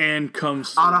and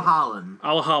comes through. Alahallen.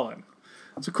 Alahallen.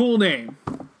 It's a cool name.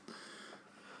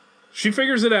 She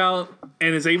figures it out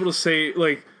and is able to say,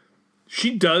 like,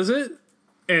 she does it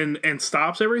and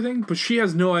stops everything, but she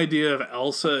has no idea if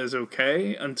Elsa is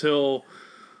okay until,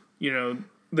 you know,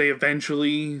 they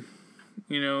eventually,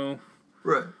 you know,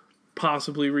 Right.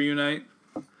 possibly reunite.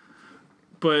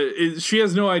 But she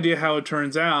has no idea how it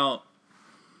turns out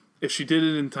if she did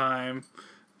it in time.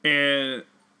 And,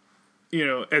 you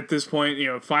know, at this point, you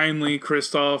know, finally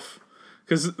Kristoff...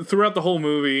 Because throughout the whole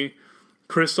movie,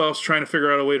 Kristoff's trying to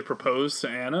figure out a way to propose to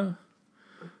Anna.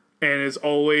 And is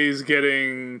always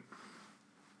getting...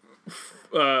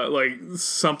 like,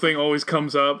 something always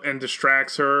comes up and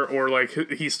distracts her. Or, like,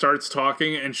 he starts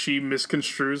talking and she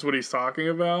misconstrues what he's talking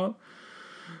about.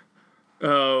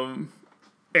 And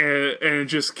it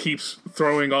just keeps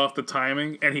throwing off the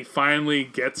timing, and he finally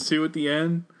gets to at the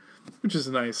end, which is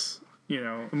a nice, you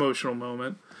know, emotional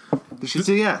moment. Did she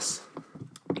say yes?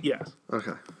 Yes.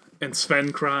 Okay. And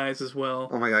Sven cries as well.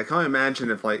 Oh my god, I can't imagine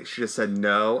if like she just said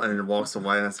no and then walks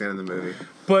away and that's the end of the movie.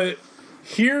 But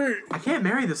here, I can't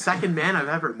marry the second man I've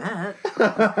ever met.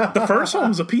 the first one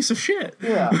was a piece of shit.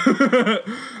 Yeah.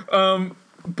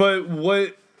 But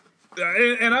what,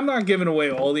 and I'm not giving away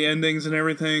all the endings and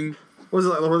everything. Was it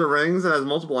like Lord of the Rings that has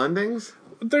multiple endings?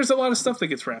 There's a lot of stuff that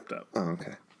gets wrapped up. Oh,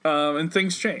 okay. And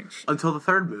things change. Until the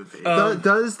third movie.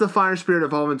 Does the fire spirit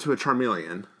evolve into a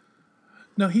Charmeleon?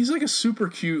 No, he's like a super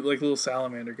cute, like little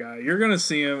salamander guy. You're gonna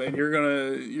see him, and you're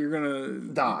gonna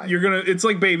Die. It's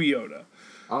like Baby Yoda,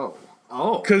 Oh.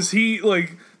 because he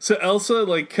like so Elsa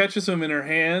like catches him in her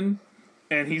hand,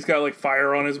 and he's got like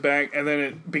fire on his back, and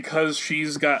then because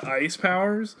she's got ice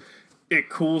powers, it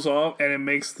cools off and it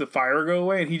makes the fire go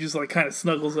away, and he just like kind of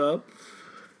snuggles up.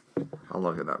 I'll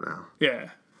look it up now.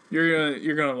 Yeah,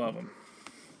 you're gonna love him.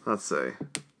 Let's see.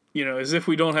 You know, as if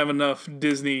we don't have enough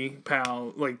Disney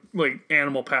like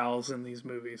animal pals in these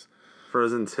movies.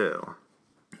 Frozen 2.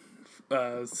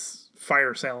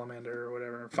 Fire salamander or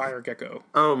whatever, fire gecko.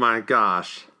 Oh my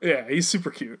gosh. Yeah, he's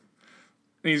super cute.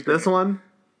 He's great. This one?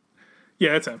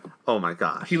 Yeah, that's him. Oh my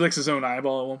gosh. He licks his own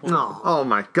eyeball at one point. No. Oh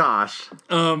my gosh.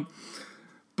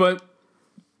 But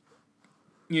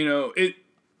you know,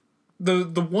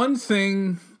 the one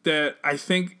thing that I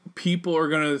think people are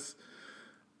gonna,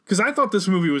 because I thought this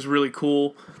movie was really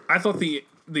cool. I thought the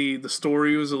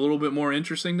story was a little bit more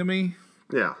interesting to me.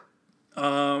 Yeah.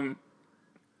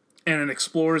 And it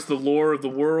explores the lore of the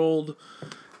world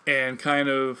and kind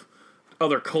of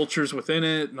other cultures within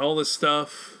it and all this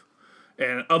stuff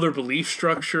and other belief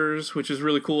structures, which is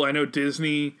really cool. I know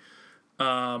Disney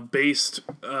based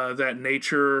that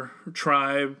nature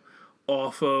tribe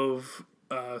off of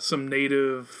some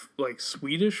native, like,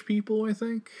 Swedish people, I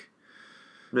think.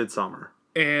 Midsummer.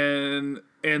 And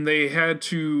they had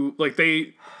to, like,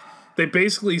 they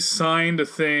basically signed a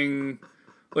thing,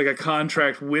 like a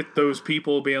contract with those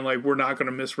people being like, we're not going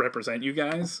to misrepresent you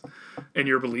guys and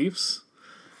your beliefs.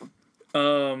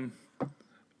 And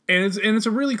it's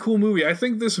a really cool movie. I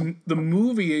think the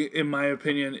movie, in my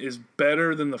opinion, is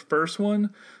better than the first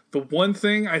one. The one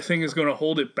thing I think is going to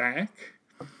hold it back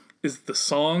is the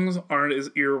songs aren't as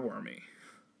earwormy.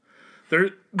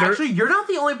 They're Actually, you're not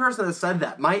the only person that said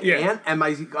that. My aunt and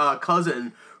my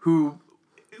cousin, who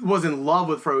was in love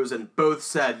with Frozen, both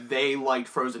said they liked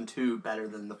Frozen 2 better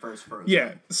than the first Frozen.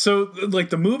 Yeah, so like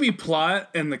the movie plot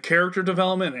and the character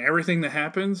development and everything that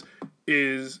happens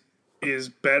is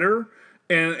better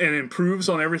and improves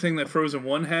on everything that Frozen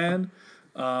 1 had,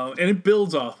 and it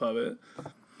builds off of it.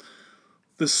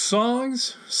 The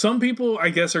songs, some people I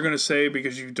guess are going to say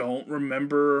because you don't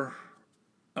remember,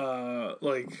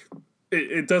 like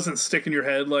it doesn't stick in your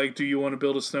head, like Do You Want to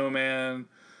Build a Snowman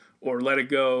or Let It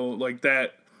Go, like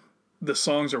that. The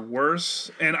songs are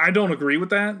worse, and I don't agree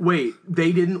with that. Wait,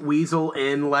 they didn't weasel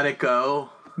in Let It Go?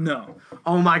 No.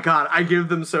 Oh my god, I give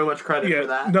them so much credit for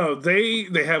that. No,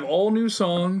 they have all new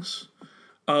songs.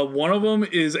 One of them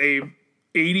is a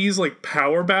 80s like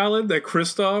power ballad that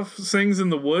Kristoff sings in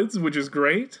the woods, which is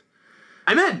great.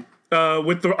 I'm in.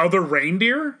 With the other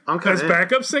reindeer as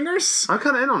backup singers. I'm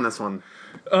kind of in on this one.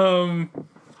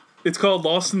 It's called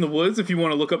Lost in the Woods if you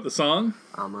want to look up the song.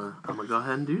 I'm gonna go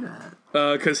ahead and do that.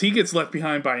 Because he gets left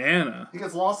behind by Anna. He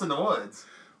gets lost in the woods.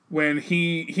 When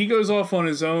he goes off on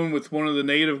his own with one of the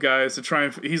native guys to try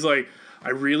and... He's like, I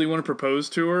really want to propose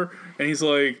to her. And he's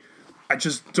like, I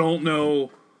just don't know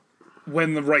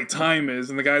when the right time is.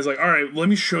 And the guy's like, all right, let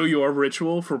me show you our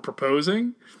ritual for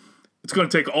proposing. It's going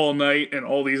to take all night and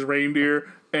all these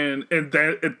reindeer. And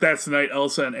that's the night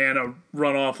Elsa and Anna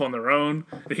run off on their own.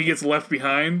 And he gets left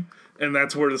behind. And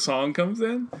that's where the song comes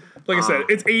in. Like I said,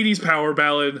 it's 80s power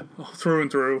ballad through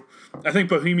and through. I think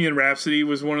Bohemian Rhapsody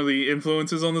was one of the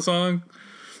influences on the song.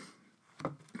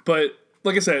 But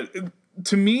like I said,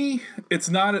 to me,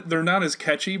 they're not as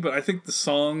catchy, but I think the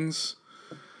songs,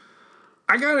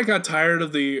 I kind of got tired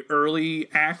of the early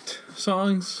act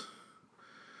songs.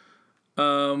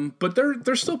 But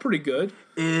they're still pretty good.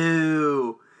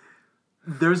 Ew.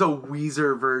 There's a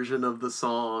Weezer version of the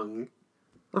song.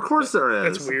 Of course there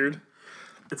is. That's weird.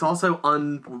 It's also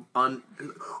who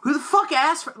the fuck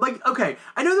asked for, like, okay,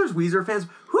 I know there's Weezer fans.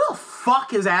 Who the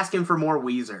fuck is asking for more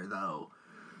Weezer though?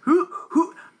 Who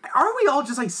aren't we all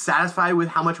just like satisfied with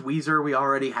how much Weezer we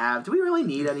already have? Do we really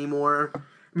need any more?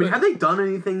 I mean, have they done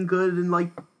anything good in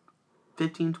like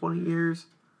 15, 20 years?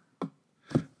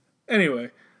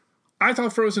 Anyway, I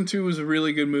thought Frozen 2 was a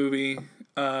really good movie.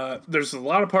 There's a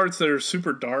lot of parts that are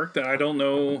super dark that I don't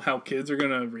know how kids are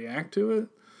going to react to it.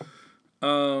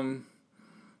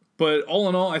 But all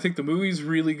in all, I think the movie's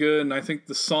really good, and I think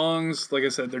the songs, like I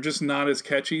said, they're just not as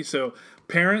catchy. So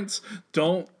parents,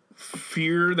 don't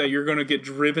fear that you're going to get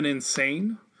driven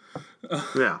insane.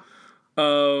 Yeah.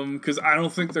 Because I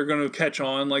don't think they're going to catch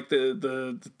on like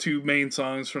the two main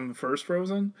songs from the first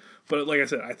Frozen. But like I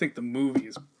said, I think the movie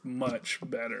is much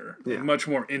better, and much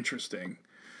more interesting.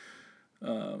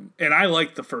 And I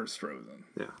like the first Frozen.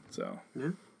 Yeah. So. Yeah.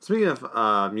 Speaking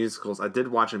of musicals, I did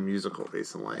watch a musical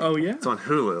recently. Oh, yeah? It's on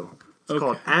Hulu. It's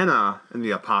called Anna and the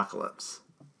Apocalypse.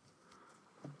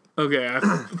 Okay, I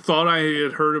thought I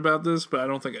had heard about this, but I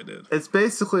don't think I did. It's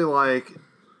basically like,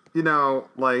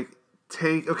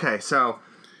 so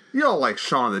you all like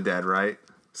Shaun of the Dead, right?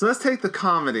 So let's take the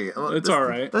comedy. It's all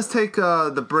right. Let's take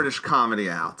the British comedy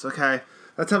out, okay?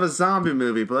 Let's have a zombie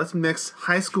movie, but let's mix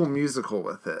High School Musical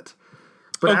with it.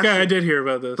 But Okay, I did hear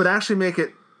about this. But actually make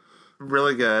it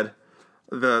really good.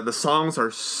 The songs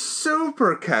are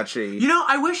super catchy. You know,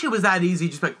 I wish it was that easy.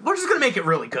 Just like, we're just gonna make it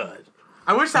really good.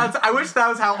 I wish that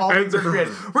was how all things are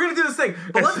created. We're gonna do this thing,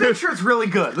 but let's make sure it's really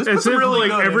good. Let's put As some if really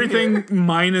like good everything in here.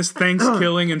 minus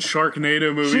Thanksgiving and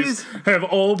Sharknado movies have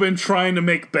all been trying to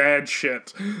make bad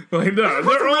shit. Like no,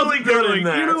 they're all really good like, in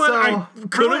there. you know what? So, I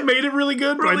could have made it really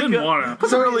good, but I really didn't good. want to. Put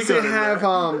some really So good you in have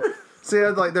there. so you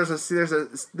have, like there's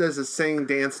a sing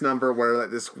dance number where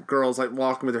like this girl's like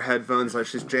walking with her headphones, like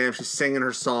she's jammed, she's singing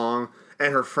her song,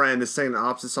 and her friend is singing the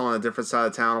opposite song on a different side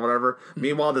of town or whatever.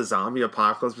 Meanwhile, the zombie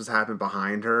apocalypse was happening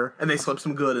behind her, And they slipped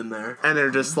some good in there. and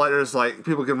they're just like there's like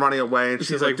people get running away, and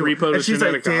she's like doing, Repo the and she's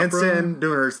like Genetic Opera? dancing,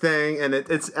 doing her thing, and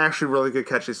it's actually really good,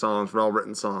 catchy songs, well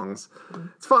written songs.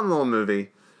 It's a fun little movie.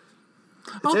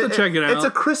 I'll have to check it out. It's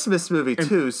a Christmas movie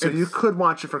too, so you could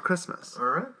watch it for Christmas. All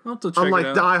right. I'll have to check Unlike it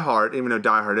out. Die Hard, even though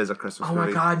Die Hard is a Christmas Oh movie.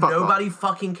 my god, Fuck nobody off.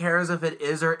 fucking cares if it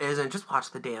is or isn't. Just watch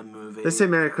the damn movie. They say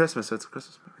Merry Christmas, so it's a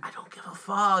Christmas movie. I don't give a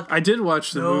fuck. I did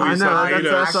watch the No, movies I know, that made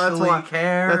that's us. why, actually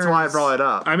cares. that's why I brought it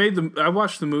up. I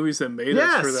watched the movies that made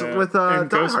us for Yes, that. with, and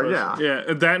Die Hard, Ghostbusters. yeah.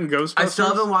 Yeah, that and Ghostbusters. I still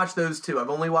haven't watched those two.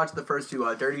 I've only watched the first two,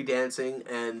 Dirty Dancing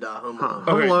and Home Alone. Home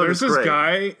Okay, Alone there's is this great.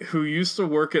 guy who used to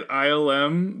work at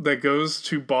ILM that goes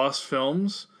to Boss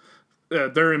Films.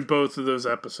 They're in both of those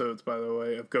episodes, by the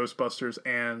way, of Ghostbusters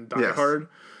and Die Yes. Hard.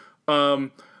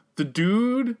 The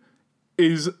dude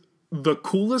is the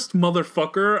coolest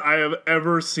motherfucker I have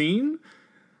ever seen.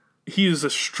 He is a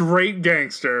straight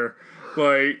gangster.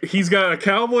 Like, he's got a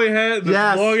cowboy hat, this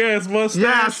Yes. long ass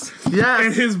mustache. Yes.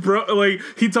 And his bro, like,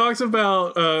 he talks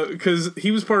about, because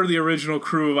he was part of the original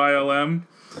crew of ILM.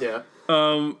 Yeah.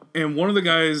 And one of the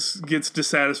guys gets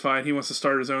dissatisfied. He wants to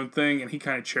start his own thing, and he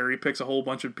kind of cherry picks a whole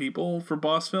bunch of people for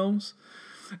Boss Films.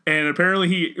 And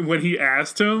apparently, when he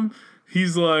asked him,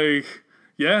 he's like,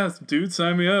 "Yeah, dude,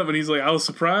 sign me up." And he's like, "I was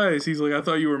surprised." He's like, "I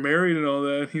thought you were married and all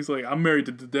that." He's like, "I'm married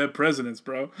to the dead presidents,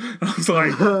 bro." And I was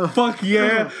like, "Fuck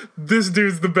yeah, this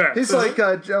dude's the best." He's like,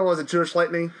 was it Jewish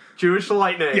Lightning? Jewish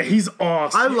Lightning. yeah, he's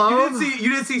awesome. I love. You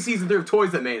didn't see season 3 of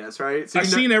Toys That Made Us, right? So I've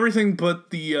seen everything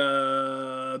but the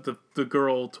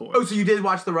girl toy. Oh, so you did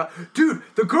watch dude,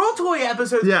 the girl toy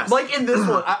episodes. Yes. Like in this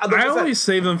one, I always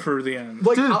save them for the end.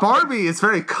 like Dude, Barbie is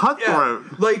very cutthroat.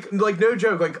 Yeah, like no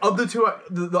joke. Like of the two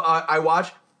I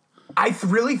watched, I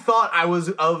really thought I was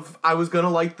gonna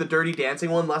like the Dirty Dancing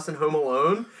one less than Home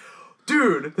Alone.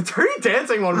 Dude, the Dirty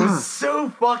Dancing one was so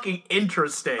fucking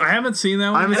interesting. I haven't seen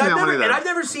that one. I haven't and seen that one either. I've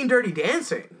never seen Dirty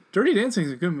Dancing. Dirty Dancing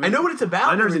is a good movie. I know what it's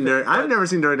about. I've never seen everything, Dirty. I've but- never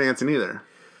seen Dirty Dancing either.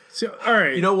 So, all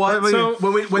right. You know what? So,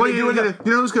 when they do you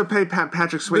know who's gonna pay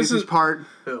Patrick Swayze's is- part?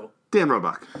 who? Dan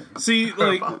Roebuck. See,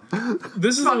 like,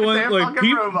 this is the Fucking one, damn like,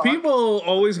 fucking robot. people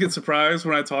always get surprised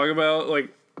when I talk about, like,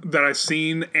 that I've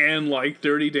seen and like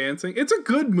Dirty Dancing. It's a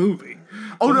good movie.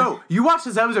 Oh no! You watch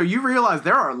this episode, you realize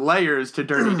there are layers to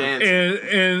Dirty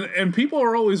Dancing. And people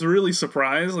are always really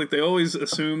surprised. Like, they always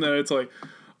assume that it's like,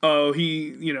 oh,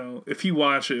 he, you know, if you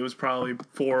watch it, it was probably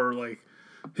for, like,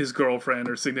 his girlfriend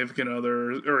or significant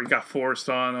other, or he got forced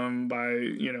on him by,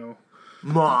 you know,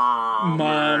 Mom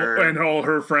and all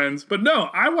her friends. But no,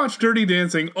 I watched Dirty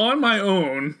Dancing on my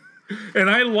own and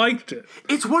I liked it.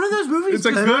 It's one of those movies. It's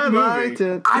a just- good movie. liked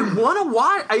it. I want to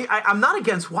watch. I'm not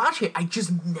against watching it. I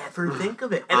just never think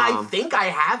of it, and I think I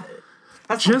have it.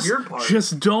 That's the weird part.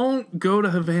 Just don't go to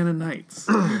Havana Nights.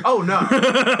 Oh no,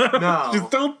 no, Just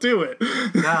don't do it.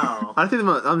 no. I think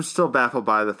I'm still baffled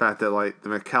by the fact that like the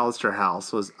McAllister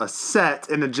house was a set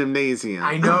in a gymnasium.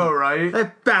 I know, right?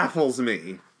 That baffles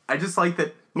me. I just like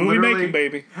that. Movie literally- making,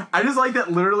 baby. I just like that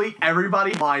literally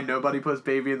everybody line nobody puts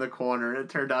baby in the corner, and it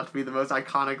turned out to be the most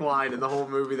iconic line in the whole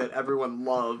movie that everyone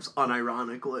loves,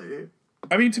 unironically.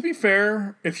 I mean, to be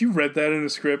fair, if you read that in a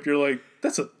script, you're like,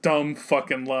 that's a dumb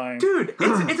fucking line. Dude,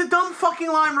 it's a dumb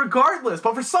fucking line regardless,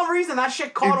 but for some reason that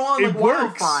shit caught on it like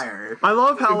works. wildfire. I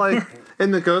love how like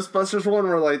in the Ghostbusters one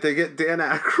where like they get Dan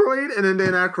Aykroyd and then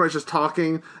Dan Aykroyd's just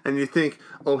talking and you think,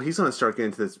 oh, he's gonna start getting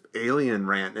into this alien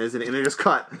rant, isn't he? And they just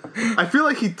cut. I feel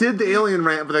like he did the alien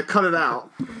rant, but they cut it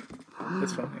out.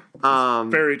 That's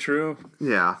funny. Very true.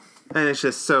 Yeah, and it's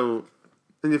just so.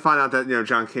 Then you find out that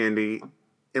John Candy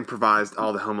improvised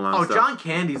all the Home Alone Oh, stuff. John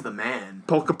Candy's the man.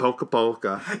 Polka polka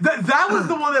polka. That was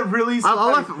the one that really.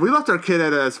 We left our kid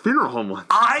at his funeral home once.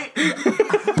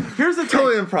 Here's the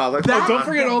Totally thing. improv. Like, That- Don't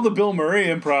forget all the Bill Murray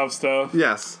improv stuff.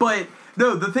 yes. But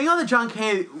no, the thing on the John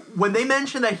Candy, when they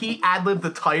mentioned that he ad-libbed the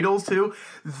titles too,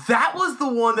 that was the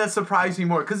one that surprised me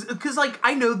more. Because like,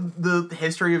 I know the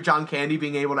history of John Candy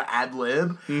being able to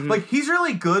ad-lib. Like, he's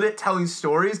really good at telling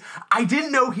stories. I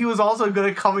didn't know he was also good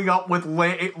at coming up with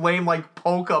lame like,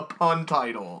 polka pun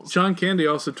titles. John Candy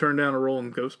also turned down a role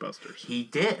in Ghostbusters. He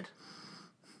did.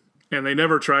 And they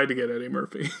never tried to get Eddie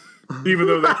Murphy. even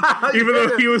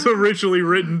though he was originally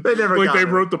written They never like got they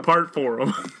him. wrote the part for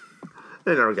him.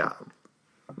 They never got him.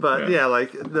 But Yeah.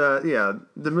 like the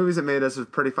movies that made us was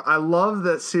pretty fun. I love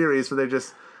that series where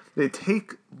they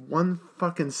take one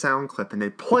fucking sound clip and they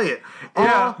play it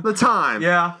all the time.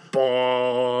 Yeah.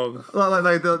 Bong.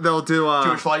 Like they'll do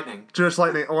Jewish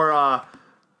Lightning. or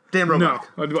Dan Roebuck.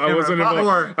 No, I wasn't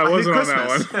Or I wasn't on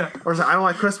Christmas. that one. Or I don't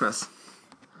like Christmas.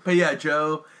 But yeah,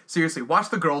 Joe, seriously, watch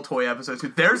the Girl Toy episodes.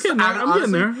 There's I'm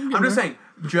getting there. I'm just saying,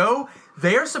 Joe,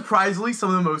 they are surprisingly some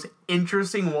of the most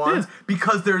interesting ones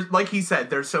because there's, like he said,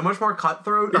 there's so much more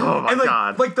cutthroat. Oh my and like,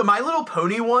 God. Like the My Little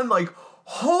Pony one, like,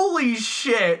 holy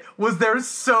shit, was there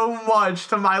so much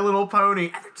to My Little Pony.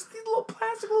 And they're just these little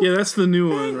plastic little... Yeah, that's the new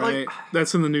one, like- right?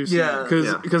 That's in the new season.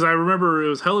 Yeah. Because I remember it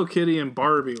was Hello Kitty and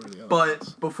Barbie were the other ones.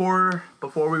 But before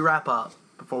we wrap up,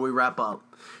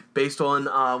 based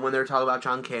on when they're talking about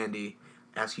John Candy,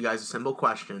 ask you guys a simple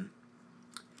question.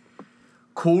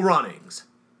 Cool Runnings.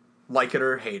 Like it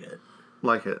or hate it?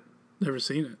 Like it. Never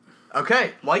seen it.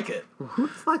 Okay, like it.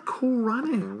 Who's like Cool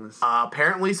Runnings?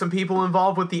 Apparently some people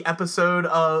involved with the episode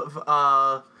of, what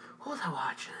was I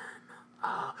watching?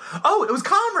 It was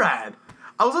Comrade.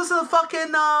 I was listening to the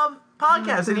fucking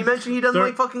podcast and he mentioned he doesn't There-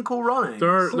 like fucking Cool Runnings. There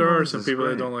are Runnings some is people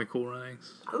great. that don't like Cool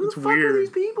Runnings. Who It's the fuck are weird. these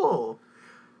people?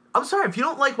 I'm sorry, if you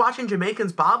don't like watching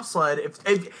Jamaicans bobsled,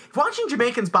 if watching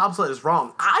Jamaicans bobsled is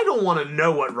wrong, I don't want to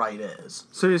know what right is.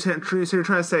 So you're trying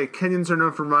to say Kenyans are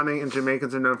known for running and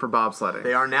Jamaicans are known for bobsledding.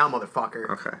 They are now, motherfucker.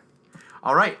 Okay.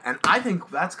 All right, and I think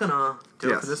that's gonna do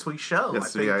it Yes. for this week's show.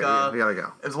 Yes, I we think gotta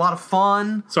go. it was a lot of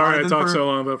fun. Sorry I Other than talked for- so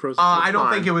long about Frozen. I don't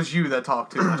fine. think it was you that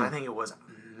talked too much. I think it was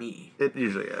me. It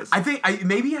usually is. I think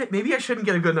maybe I shouldn't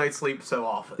get a good night's sleep so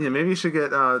often. Yeah, maybe you should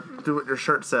get do what your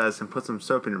shirt says and put some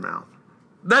soap in your mouth.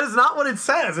 That is not what it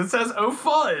says. It says "Oh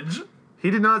fudge." He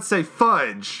did not say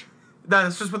fudge.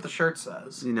 That's just what the shirt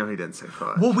says. You know he didn't say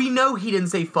fudge. Well, we know he didn't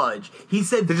say fudge. He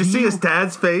said. Did you see his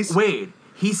dad's face? Wait,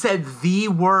 he said the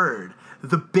word,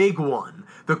 the big one,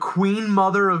 the queen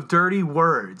mother of dirty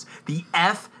words, the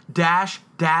F dash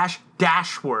dash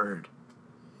dash word.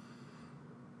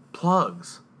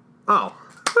 Plugs. Oh.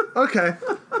 Okay.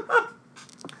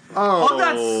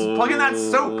 Oh. Plug in that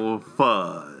soap.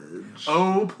 Fudge.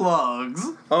 Oh, plugs.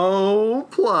 Oh,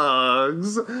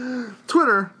 plugs.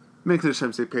 Twitter, Make-A-Dish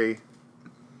MCP.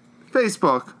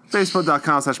 Facebook,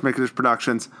 facebook.com/Make-A-Dish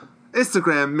Productions.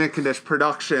 Instagram, Make-A-Dish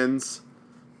Productions.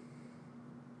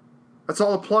 That's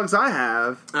all the plugs I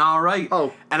have. All right.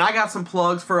 Oh. And I got some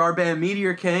plugs for our band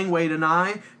Meteor King, Wade and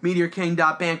I.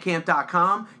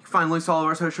 MeteorKing.bandcamp.com. You can find links to all of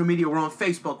our social media. We're on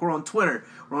Facebook. We're on Twitter.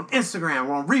 We're on Instagram.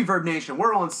 We're on Reverb Nation.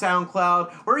 We're on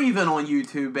SoundCloud. We're even on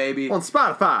YouTube, baby. On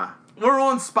Spotify. We're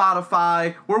on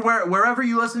Spotify. We're wherever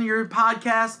you listen to your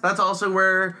podcast. That's also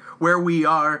where we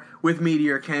are with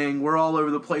Meteor King. We're all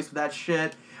over the place with that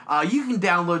shit. You can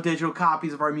download digital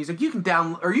copies of our music. You can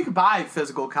you can buy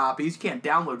physical copies. You can't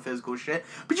download physical shit,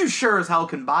 but you sure as hell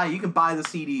can buy. You can buy the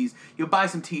CDs. You can buy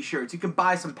some T-shirts. You can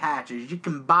buy some patches. You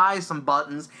can buy some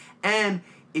buttons. And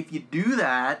if you do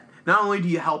that, not only do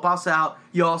you help us out,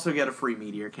 you also get a free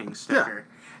Meteor King sticker.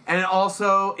 And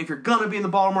also, if you're gonna be in the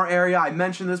Baltimore area, I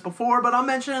mentioned this before, but I'll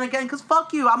mention it again because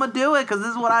fuck you, I'm gonna do it because this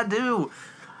is what I do.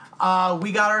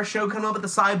 We got our show coming up at the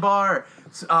Sidebar.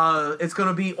 It's going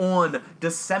to be on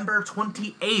December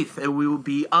 28th. It will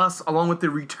be us, along with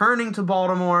the returning to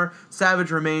Baltimore,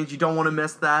 Savage Remains. You don't want to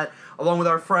miss that. Along with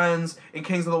our friends in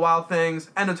Kings of the Wild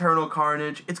Things and Eternal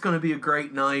Carnage. It's going to be a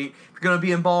great night. If you're going to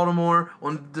be in Baltimore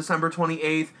on December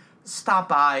 28th, stop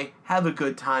by, have a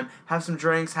good time, have some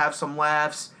drinks, have some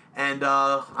laughs, and,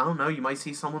 I don't know, you might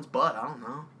see someone's butt. I don't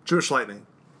know. Jewish Lightning.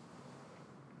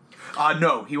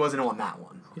 No, he wasn't on that one.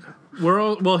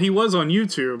 Well, he was on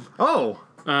YouTube. Oh.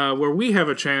 Where we have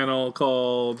a channel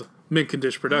called Mint and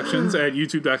Dish Productions at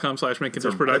youtube.com/Mint and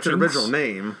Dish Productions. That's an original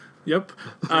name. Yep.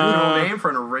 Original name for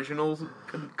an original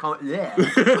yeah.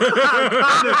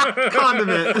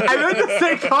 Condiment. I meant to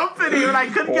say company, but I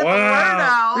couldn't get the word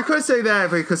out. You could say that,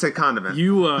 but you could say condiment.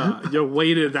 You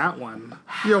weighted that one.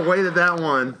 You weighted that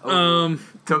one.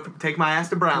 Take my ass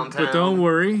to Browntown. But don't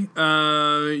worry.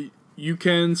 You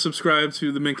can subscribe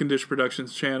to the Mint and Dish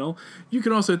Productions channel. You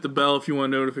can also hit the bell if you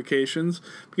want notifications,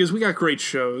 because we got great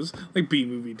shows like B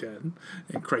Movie Dead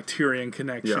and Criterion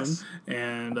Connection, yes.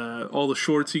 and all the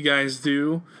shorts you guys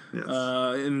do, yes.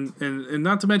 and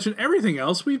not to mention everything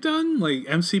else we've done, like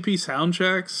MCP sound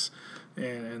checks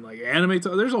and like anime.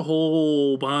 There's a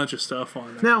whole bunch of stuff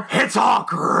on there. Now it's all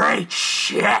great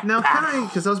shit. Now,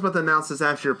 because I was about to announce this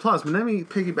after your plus, but let me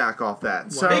piggyback off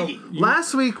that. So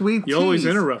last week we teased. You always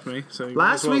interrupt me. So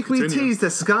last week we teased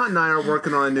that Scott and I are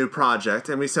working on a new project,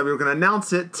 and we said we were going to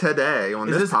announce it today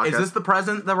on this podcast. Is this the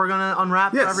present that we're going to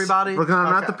unwrap for everybody? We're going to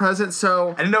unwrap the present. So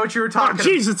I didn't know what you were talking about.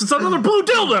 Jesus, it's another blue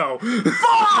dildo.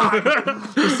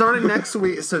 Fuck! starting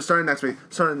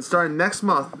next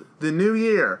month, the new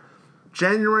year,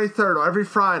 January 3rd, or every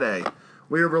Friday,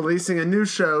 we are releasing a new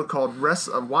show called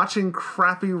Watching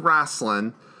Crappy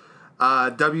Wrestling,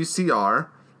 WCR,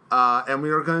 and we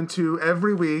are going to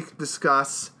every week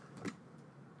discuss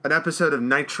an episode of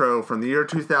Nitro from the year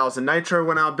 2000. Nitro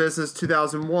went out of business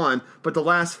 2001, but the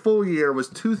last full year was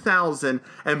 2000,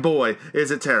 and boy, is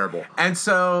it terrible. And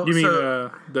so you mean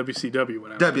WCW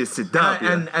went out?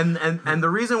 WCW. And the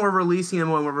reason we're releasing them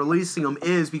when we're releasing them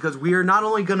is because we are not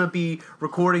only going to be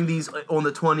recording these on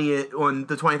the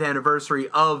 20th anniversary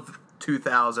of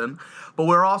 2000, but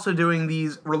we're also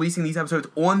releasing these episodes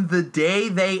on the day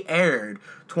they aired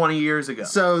 20 years ago.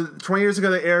 So 20 years ago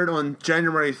they aired on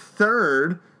January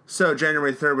 3rd. So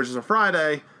January 3rd, which is a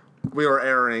Friday, we were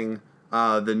airing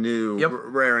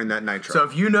we're airing that Nitro. So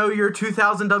if you know your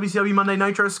 2000 WCW Monday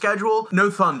Nitro schedule, no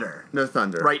Thunder. No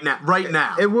Thunder. Right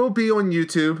now. It will be on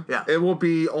YouTube. Yeah. It will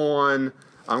be on...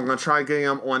 I'm gonna try getting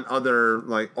them on other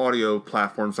like audio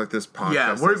platforms like this podcast.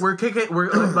 Yeah, we're kicking. We're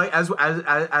like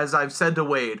as I've said to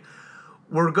Wade,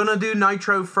 we're gonna do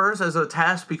Nitro first as a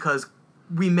test because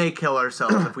we may kill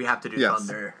ourselves if we have to do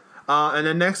Thunder. And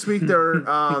then next week either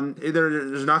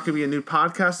there's not gonna be a new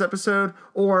podcast episode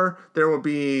or there will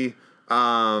be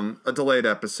a delayed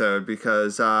episode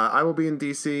because I will be in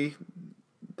DC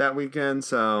that weekend.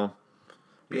 So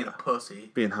being a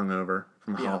pussy, being hungover.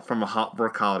 From a hot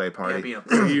work holiday party.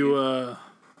 Are you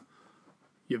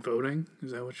voting?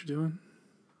 Is that what you're doing?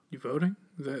 You voting?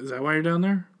 Is that why you're down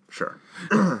there? Sure.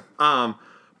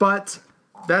 But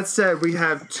that said, we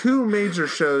have two major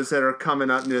shows that are coming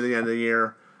up near the end of the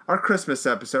year. Our Christmas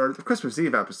episode, or Christmas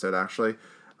Eve episode, actually,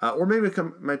 or maybe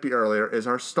it might be earlier, is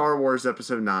our Star Wars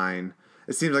Episode 9.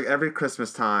 It seems like every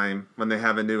Christmas time when they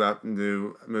have a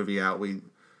new movie out,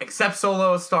 Except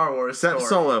Solo, Star Wars.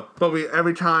 Solo. But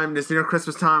every time it's near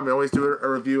Christmas time, we always do a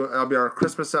review. It'll be our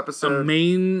Christmas episode. The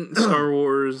main Star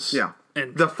Wars. Yeah.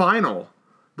 And the final,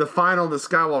 the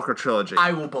Skywalker trilogy.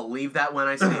 I will believe that when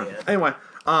I see it. Anyway,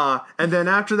 and then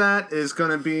after that is going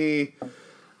to be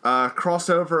a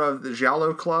crossover of the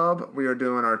Giallo Club. We are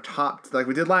doing our top, like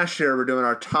we did last year, we're doing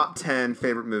our top 10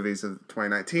 favorite movies of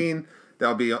 2019.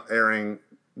 That'll be airing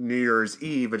New Year's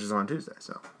Eve, which is on Tuesday,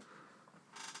 so.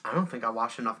 I don't think I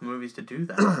watched enough movies to do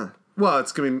that. Well,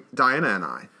 it's going to be Diana and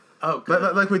I. Oh,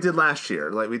 good. Like we did last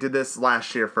year. Like we did this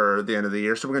last year for the end of the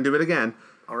year, so we're going to do it again.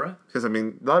 All right. Because,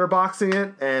 letterboxing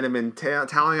it, and I've been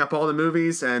tallying up all the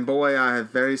movies, and boy, I have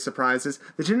various surprises.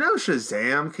 Did you know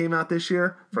Shazam came out this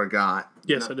year? Forgot.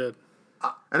 Yes, I did.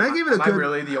 And I gave it a good... Am I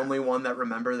really the only one that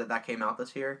remember that came out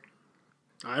this year?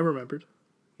 I remembered.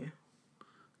 Yeah.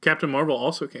 Captain Marvel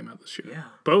also came out this year. Yeah.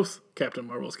 Both Captain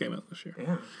Marvels came out this year.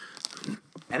 Yeah.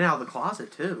 And out of the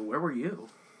closet, too. Where were you?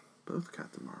 Both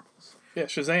Captain Marvels. Yeah,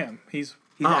 Shazam. He's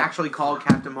actually called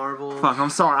Captain Marvel. Fuck, I'm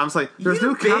sorry. I was like, there's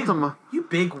no Captain Marvel. You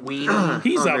big weenie.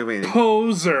 He's a weenie.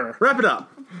 poser. Wrap it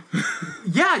up.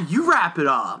 Yeah, you wrap it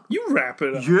up. You wrap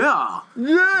it up.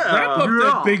 Yeah. Wrap up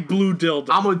that big blue dildo.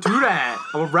 I'm gonna do that.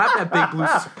 I'm gonna wrap that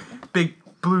big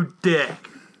blue dick.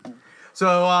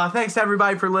 So thanks to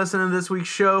everybody for listening to this week's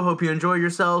show. Hope you enjoy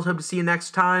yourselves. Hope to see you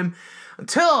next time.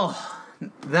 Until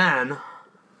then,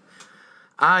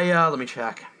 let me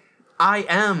check. I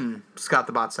am Scott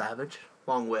the Bot Savage,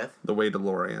 along with The Way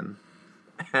DeLorean.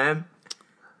 and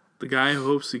The guy who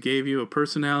hopes he gave you a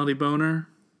personality boner,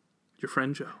 your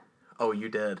friend Joe. oh, you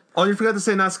did. Oh, you forgot to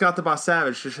say not Scott the Boss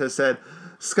Savage. You should have said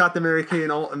Scott the Mary Kay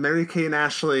and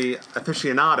Ashley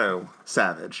aficionado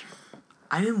Savage.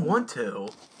 I didn't want to.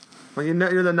 Well,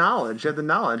 you're the knowledge. You have the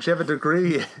knowledge. You have a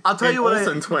degree. I'll tell in you what.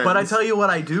 Olsen twins. But I tell you what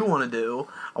I do want to do.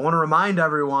 I want to remind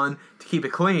everyone to keep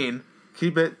it clean.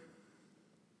 Keep it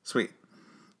sweet.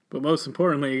 But most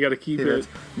importantly, you got to keep it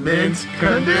mint condition.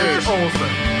 condition.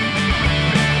 Olsen.